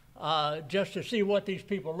just to see what these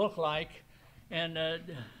people look like, and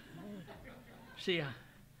see,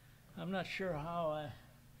 I'm not sure how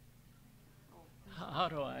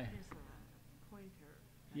do I,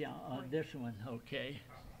 yeah, this one, okay.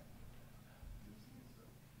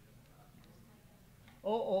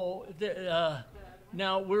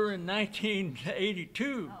 Now we're in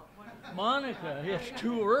 1982. Monica, it's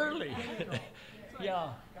too early.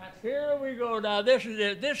 Yeah, here we go now. This is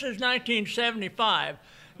it. This is 1975.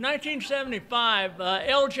 1975,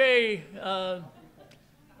 L.J.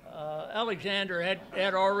 Alexander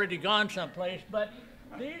had already gone someplace, but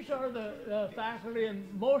these are the faculty, and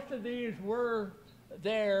most of these were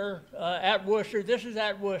there at Worcester. This is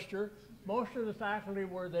at Worcester. Most of the faculty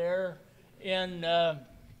were there in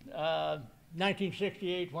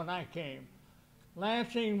 1968 when I came.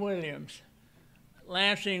 Lansing Williams,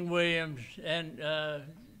 and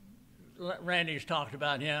Randy's talked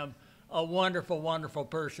about him, a wonderful, wonderful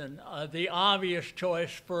person. The obvious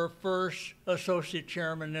choice for first associate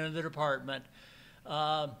chairman in the department.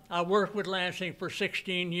 I worked with Lansing for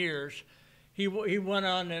 16 years. He went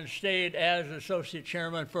on and stayed as associate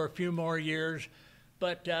chairman for a few more years,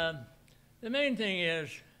 but the main thing is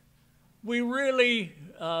we really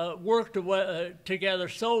worked together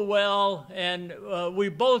so well, and we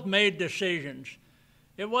both made decisions.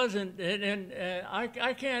 It wasn't, and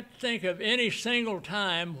I can't think of any single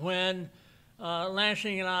time when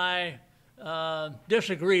Lansing and I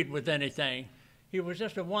disagreed with anything. He was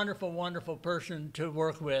just a wonderful, wonderful person to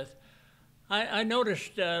work with. I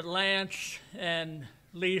noticed Lance and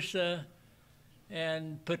Lisa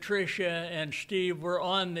and Patricia and Steve were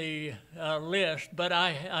on the list, but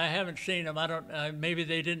I haven't seen them. I don't. Maybe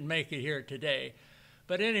they didn't make it here today,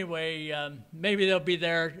 but anyway, maybe they'll be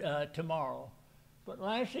there tomorrow. But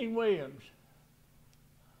Lansing Williams,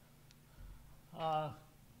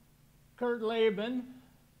 Kurt Laban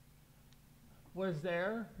was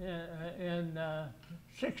there in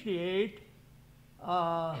 '68.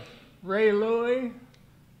 Ray Louie,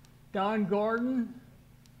 Don Gordon,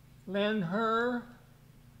 Lynn Herr,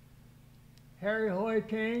 Harry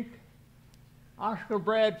Hoytink, Oscar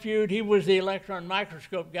Bradfeud. He was the electron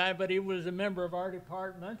microscope guy, but he was a member of our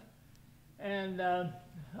department. And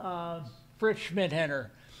Fritz Schmidhenner.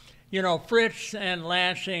 You know, Fritz and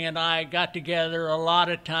Lansing and I got together a lot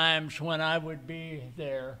of times when I would be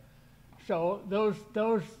there. So those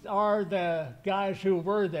are the guys who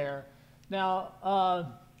were there.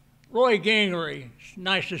 Now, Roy Gingery, it's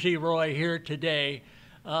nice to see Roy here today.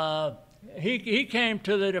 He came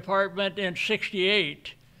to the department in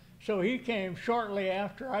 '68, so he came shortly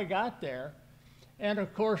after I got there. And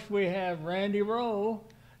of course we have Randy Rowe,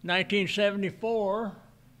 1974,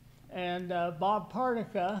 and Bob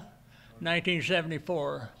Partica,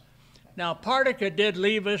 1974. Now Partica did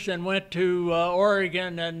leave us and went to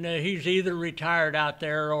Oregon, and he's either retired out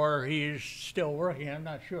there or he's still working, I'm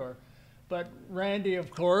not sure. But Randy,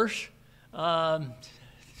 of course, stayed on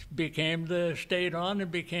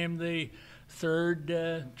and became the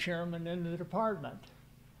third chairman in the department.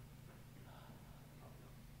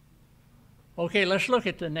 Okay, let's look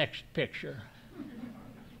at the next picture.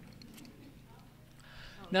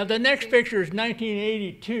 Now the next picture is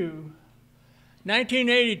 1982.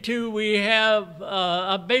 1982, we have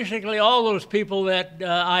basically all those people that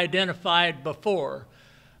I identified before.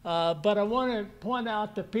 But I want to point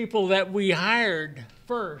out the people that we hired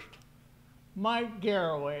first. Mike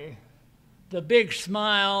Garraway, the big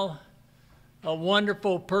smile, a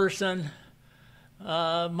wonderful person.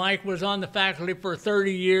 Mike was on the faculty for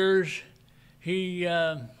 30 years. He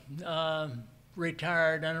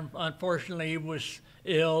retired, and unfortunately he was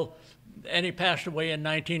ill, and he passed away in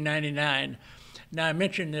 1999. Now, I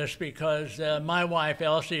mention this because my wife,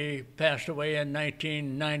 Elsie, passed away in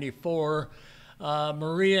 1994.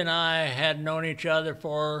 Marie and I had known each other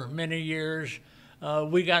for many years.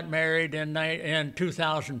 We got married in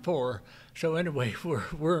 2004. So anyway,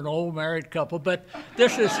 we're an old married couple. But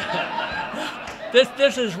this is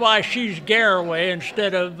this is why she's Garraway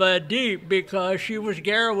instead of Deep, because she was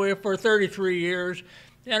Garraway for 33 years,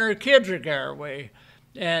 and her kids are Garraway.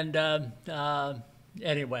 And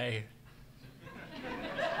anyway.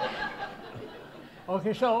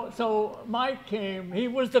 Okay, so Mike came. He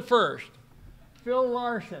was the first. Phil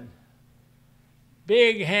Larson,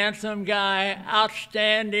 big, handsome guy,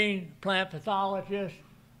 outstanding plant pathologist.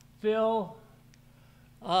 Phil,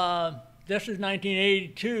 this is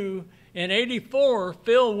 1982. In 84,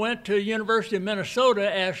 Phil went to University of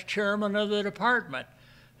Minnesota as chairman of the department.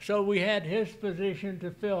 So we had his position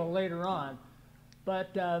to fill later on.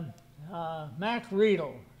 But Mac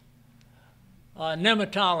Riedel, a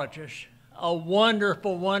nematologist, a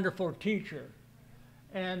wonderful, wonderful teacher.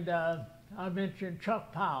 And I mentioned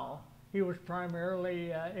Chuck Powell. He was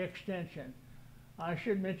primarily extension. I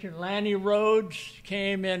should mention Lanny Rhodes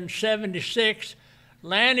came in '76.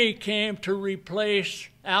 Lanny came to replace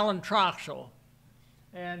Alan Troxel.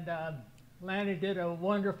 And Lanny did a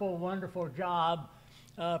wonderful, wonderful job,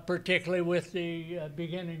 particularly with the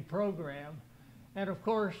beginning program. And of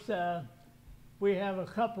course, we have a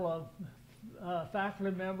couple of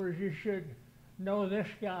faculty members. You should know this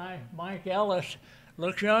guy, Mike Ellis.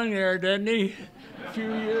 Looks young there, doesn't he? A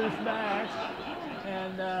few years back.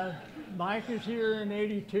 And Mike is here in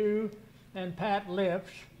 '82, and Pat Lips.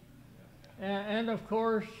 And of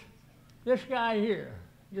course, this guy here,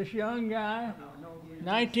 this young guy,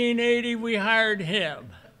 1980, we hired him.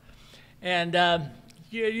 And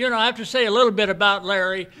you know, I have to say a little bit about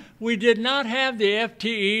Larry. We did not have the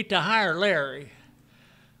FTE to hire Larry,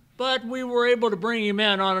 but we were able to bring him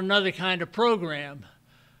in on another kind of program.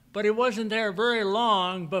 But he wasn't there very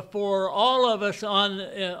long before all of us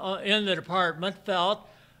in the department felt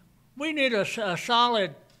we need a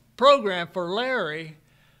solid program for Larry,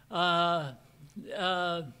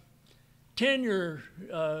 tenure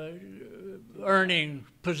earning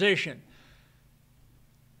position.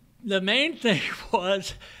 The main thing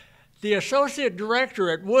was the associate director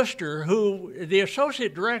at Worcester, the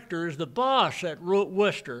associate director is the boss at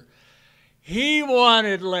Worcester. He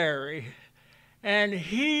wanted Larry, and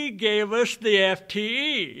he gave us the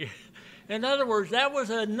FTE. In other words, that was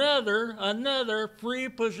another free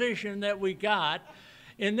position that we got.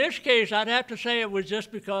 In this case, I'd have to say it was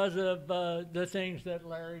just because of the things that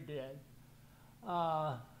Larry did.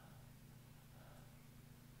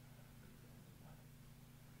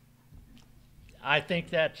 I think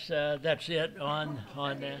that's it on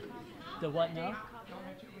the what now?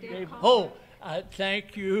 Dave. Oh,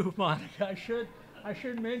 thank you, Monica. I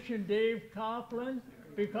should mention Dave Copeland,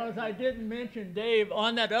 because I didn't mention Dave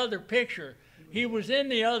on that other picture. He was in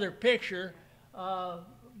the other picture,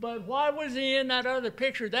 but why was he in that other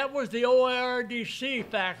picture? That was the OIRDC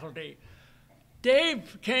faculty.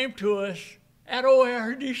 Dave came to us at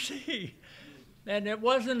OIRDC, and it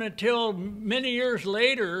wasn't until many years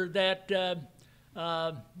later that,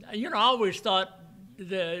 you know, I always thought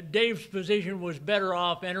Dave's position was better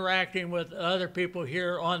off interacting with other people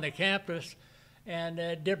here on the campus. And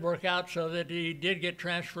it did work out so that he did get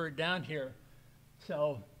transferred down here.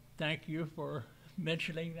 So thank you for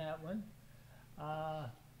mentioning that one. I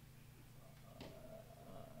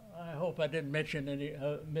hope I didn't mention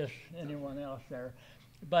miss anyone else there.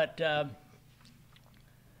 But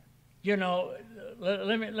you know,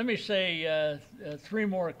 let me say three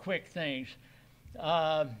more quick things.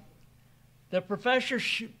 The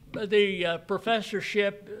professorship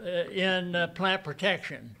in plant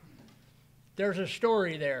protection. There's a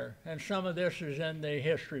story there, and some of this is in the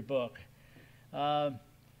history book.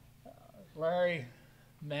 Larry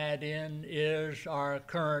Madin is our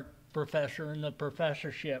current professor in the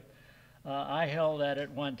professorship. I held that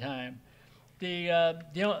at one time. Two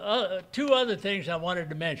other things I wanted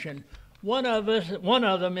to mention. One of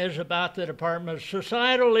them is about the Department of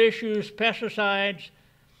Societal Issues, Pesticides,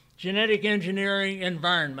 Genetic Engineering,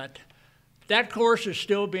 Environment. That course is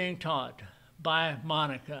still being taught by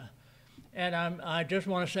Monica. And I just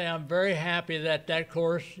want to say I'm very happy that that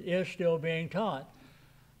course is still being taught.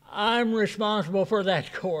 I'm responsible for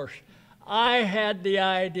that course. I had the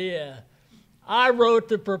idea. I wrote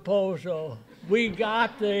the proposal. We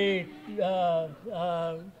got the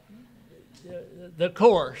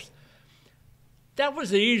course. That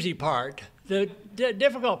was the easy part. The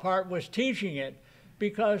difficult part was teaching it,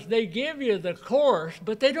 because they give you the course,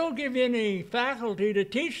 but they don't give you any faculty to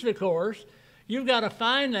teach the course. You've got to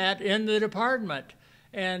find that in the department.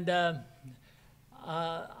 And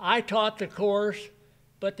I taught the course,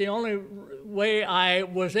 but the only way I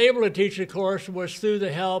was able to teach the course was through the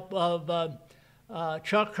help of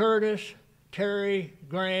Chuck Curtis, Terry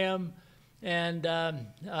Graham, and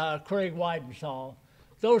Craig Weidenthal.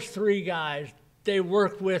 Those three guys, they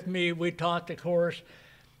worked with me. We taught the course.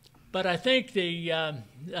 But I think the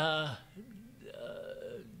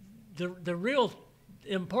real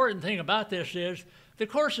important thing about this is the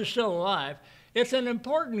course is still alive. It's an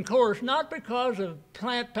important course, not because of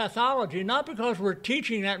plant pathology, not because we're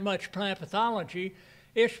teaching that much plant pathology.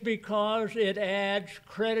 It's because it adds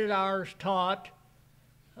credit hours taught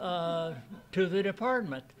to the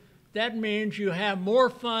department. That means you have more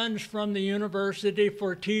funds from the university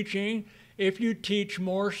for teaching if you teach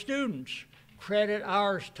more students. Credit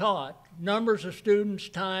hours taught, numbers of students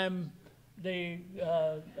time the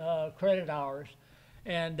credit hours.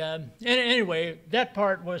 And anyway, that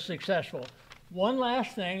part was successful. One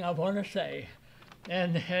last thing I want to say,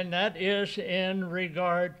 and that is in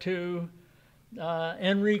regard to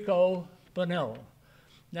Enrico Bonillo.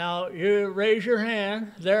 Now, you raise your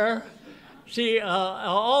hand there. See,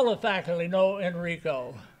 all the faculty know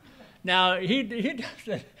Enrico. Now, he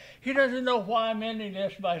doesn't know why I'm ending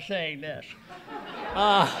this by saying this.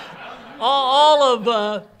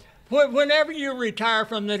 Whenever you retire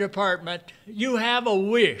from the department, you have a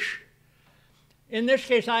wish. In this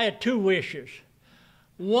case, I had two wishes.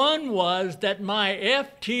 One was that my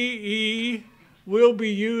FTE will be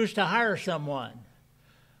used to hire someone.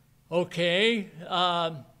 Okay,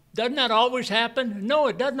 doesn't that always happen? No,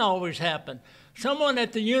 it doesn't always happen. Someone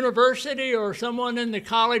at the university or someone in the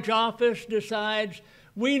college office decides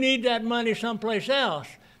we need that money someplace else,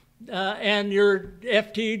 and your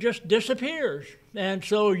FTE just disappears. And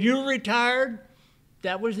so you retired,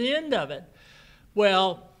 that was the end of it.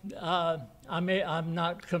 Well, I'm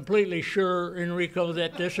not completely sure, Enrico,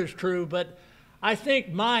 that this is true, but I think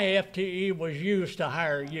my FTE was used to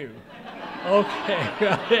hire you.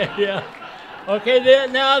 Okay, yeah. Okay,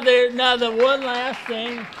 now the one last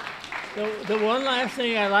thing, the one last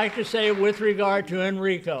thing I'd like to say with regard to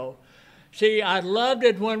Enrico. See, I loved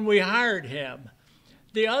it when we hired him.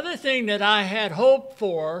 The other thing that I had hoped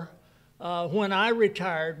for when I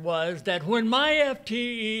retired was that when my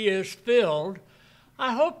FTE is filled,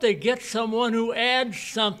 I hope they get someone who adds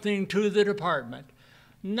something to the department,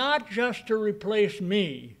 not just to replace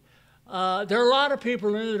me. There are a lot of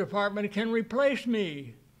people in the department who can replace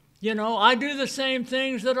me. You know, I do the same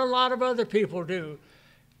things that a lot of other people do.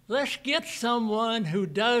 Let's get someone who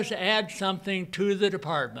does add something to the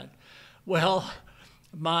department. Well,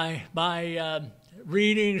 my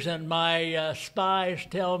readings and my spies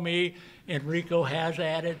tell me Enrico has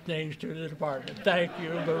added things to the department. Thank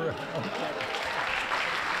you.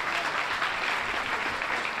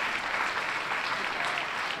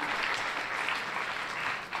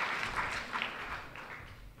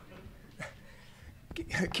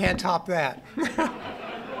 Can't top that.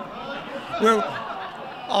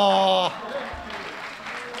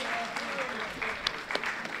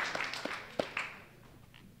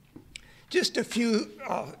 Just a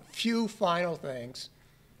few final things,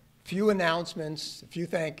 few announcements, a few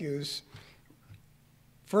thank yous.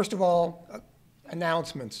 First of all,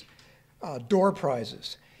 announcements, door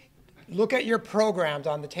prizes. Look at your programs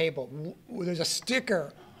on the table. There's a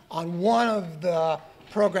sticker on one of the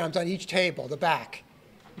programs on each table, the back.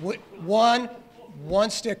 One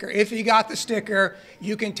sticker. If you got the sticker,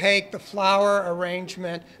 you can take the flower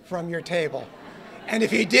arrangement from your table. And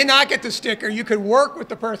if you did not get the sticker, you could work with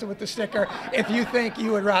the person with the sticker if you think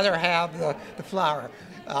you would rather have the flower.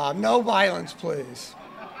 No violence, please.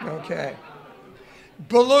 Okay.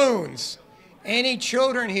 Balloons. Any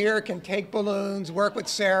children here can take balloons, work with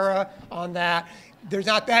Sarah on that. There's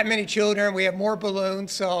not that many children. We have more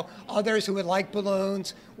balloons, so others who would like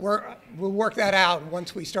balloons, we'll work that out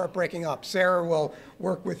once we start breaking up. Sarah will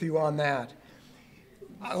work with you on that.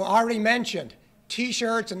 I already mentioned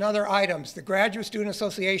T-shirts and other items. The Graduate Student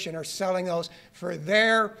Association are selling those for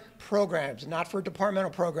their programs, not for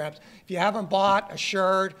departmental programs. If you haven't bought a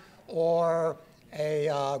shirt or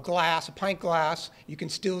a glass, a pint glass, you can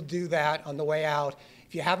still do that on the way out.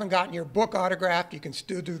 If you haven't gotten your book autographed, you can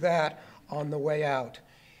still do that on the way out.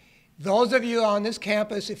 Those of you on this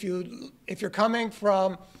campus, if you're coming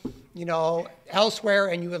from, elsewhere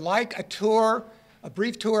and you would like a tour, a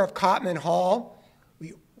brief tour of Cottman Hall,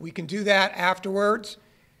 we can do that afterwards.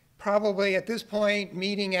 Probably at this point,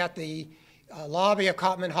 meeting at the lobby of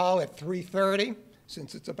Cottman Hall at 3:30,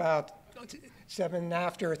 since it's about 7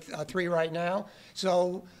 after 3 right now.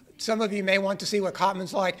 So some of you may want to see what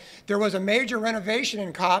Cottman's like. There was a major renovation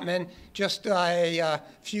in Cottman just a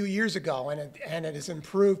few years ago, and it has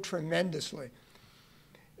improved tremendously.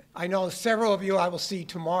 I know several of you I will see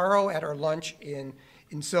tomorrow at our lunch in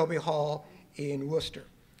Selby Hall in Worcester.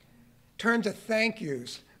 In terms of thank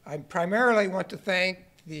yous, I primarily want to thank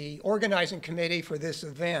the organizing committee for this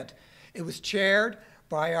event. It was chaired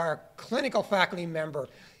by our clinical faculty member.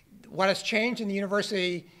 What has changed in the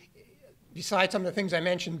university, besides some of the things I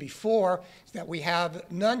mentioned before, is that we have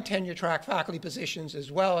non-tenure track faculty positions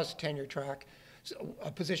as well as tenure track,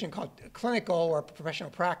 a position called clinical or professional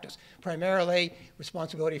practice, primarily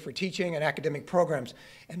responsibility for teaching and academic programs.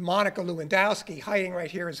 And Monica Lewandowski, hiding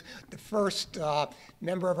right here, is the first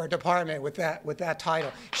member of our department with that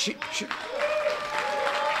title.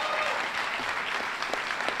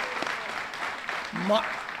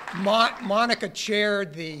 Monica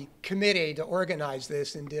chaired the committee to organize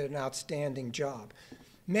this and did an outstanding job.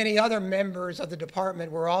 Many other members of the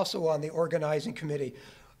department were also on the organizing committee.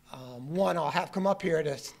 One I'll have come up here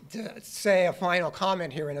to say a final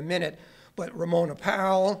comment here in a minute, but Ramona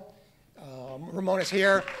Powell, Ramona's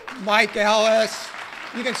here, Mike Ellis,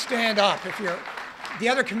 you can stand up if you're, the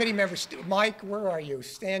other committee members, Mike, where are you?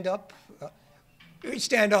 Stand up.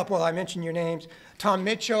 Stand up while I mention your names. Tom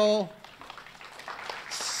Mitchell,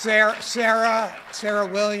 Sarah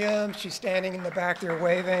Williams, she's standing in the back there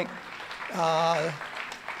waving.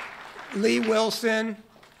 Lee Wilson,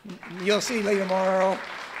 you'll see Lee tomorrow.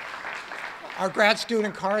 Our grad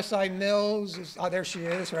student, Carside Mills, there she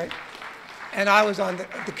is, right? And I was on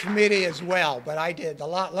the committee as well, but I did a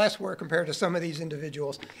lot less work compared to some of these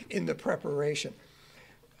individuals in the preparation.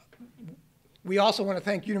 We also want to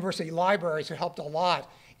thank university libraries who helped a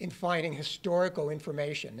lot in finding historical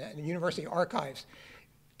information, and the university archives,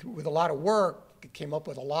 with a lot of work, came up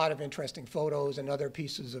with a lot of interesting photos and other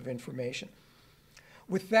pieces of information.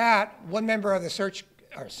 With that, one member of the search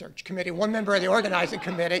committee, one member of the organizing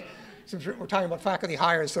committee, since we're talking about faculty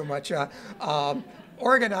hires so much,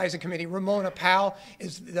 organizing committee, Ramona Powell,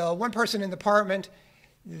 is the one person in the department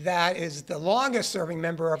that is the longest serving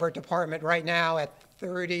member of our department right now at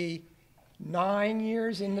 39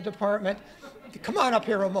 years in the department. Come on up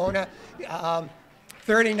here, Ramona.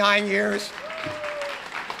 39 years.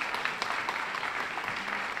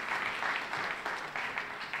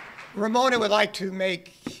 Ramona would like to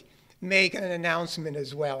make an announcement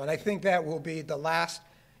as well, and I think that will be the last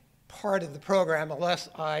part of the program unless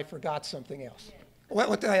I forgot something else. What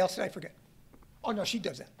else did I forget? Oh, no, she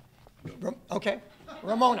does that. Okay,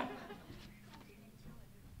 Ramona.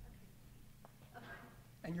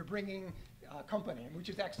 And you're bringing company, which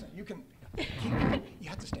is excellent. You can, you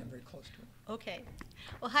have to stand very close to it. Okay.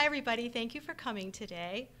 Well, hi, everybody. Thank you for coming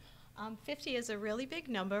today. 50 is a really big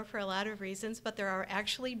number for a lot of reasons, but there are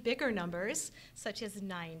actually bigger numbers, such as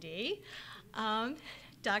 90.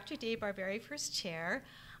 Dr. Deeb, our very first chair,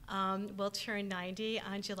 will turn 90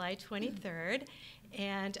 on July 23rd.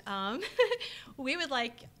 And we would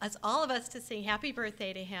like all of us to sing happy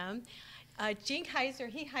birthday to him. Gene Kaiser,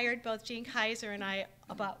 he hired both Gene Kaiser and I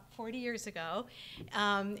about 40 years ago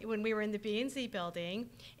when we were in the B&Z building.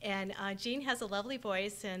 And Gene has a lovely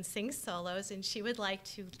voice and sings solos, and she would like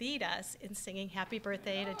to lead us in singing happy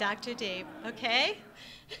birthday to Dr. Deeb, okay?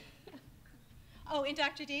 Oh, and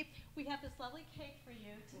Dr. Deeb, we have this lovely cake for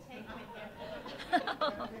you to take with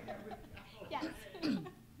you. Yes.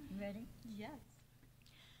 Ready? Yes.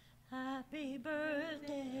 Happy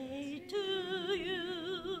birthday to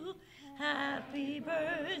you. Happy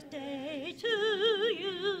birthday to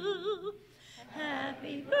you.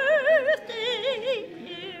 Happy birthday,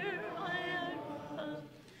 dear Iowa.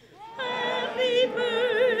 Happy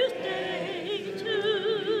birthday to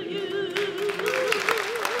you.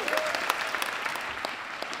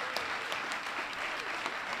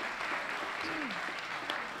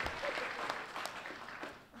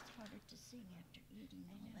 It's harder to sing after eating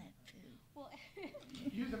all that food. Well,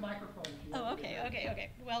 Use the microphone. oh, okay.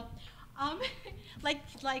 Well,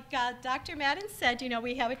 like Dr. Madden said, you know,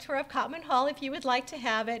 we have a tour of Cottman Hall if you would like to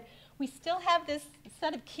have it. We still have this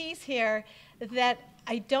set of keys here that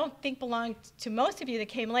I don't think belong to most of you that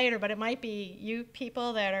came later, but it might be you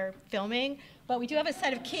people that are filming. But we do have a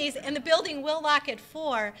set of keys, and the building will lock at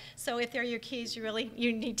 4, so if they're your keys,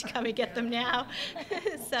 you need to come and get them now.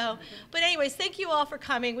 So, but anyways, thank you all for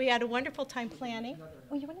coming. We had a wonderful time planning.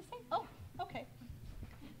 Oh, you want to sing? Oh, okay.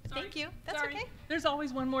 Thank you. That's Sorry. okay. There's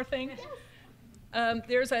always one more thing.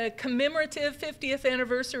 There's a commemorative 50th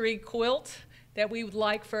anniversary quilt that we would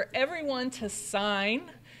like for everyone to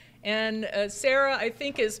sign. And Sarah, I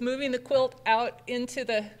think, is moving the quilt out into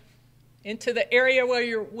the area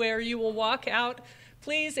where you will walk out.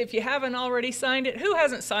 Please, if you haven't already signed it, who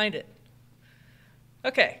hasn't signed it?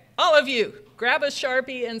 Okay, all of you, grab a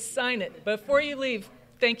Sharpie and sign it before you leave.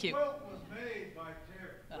 Thank you.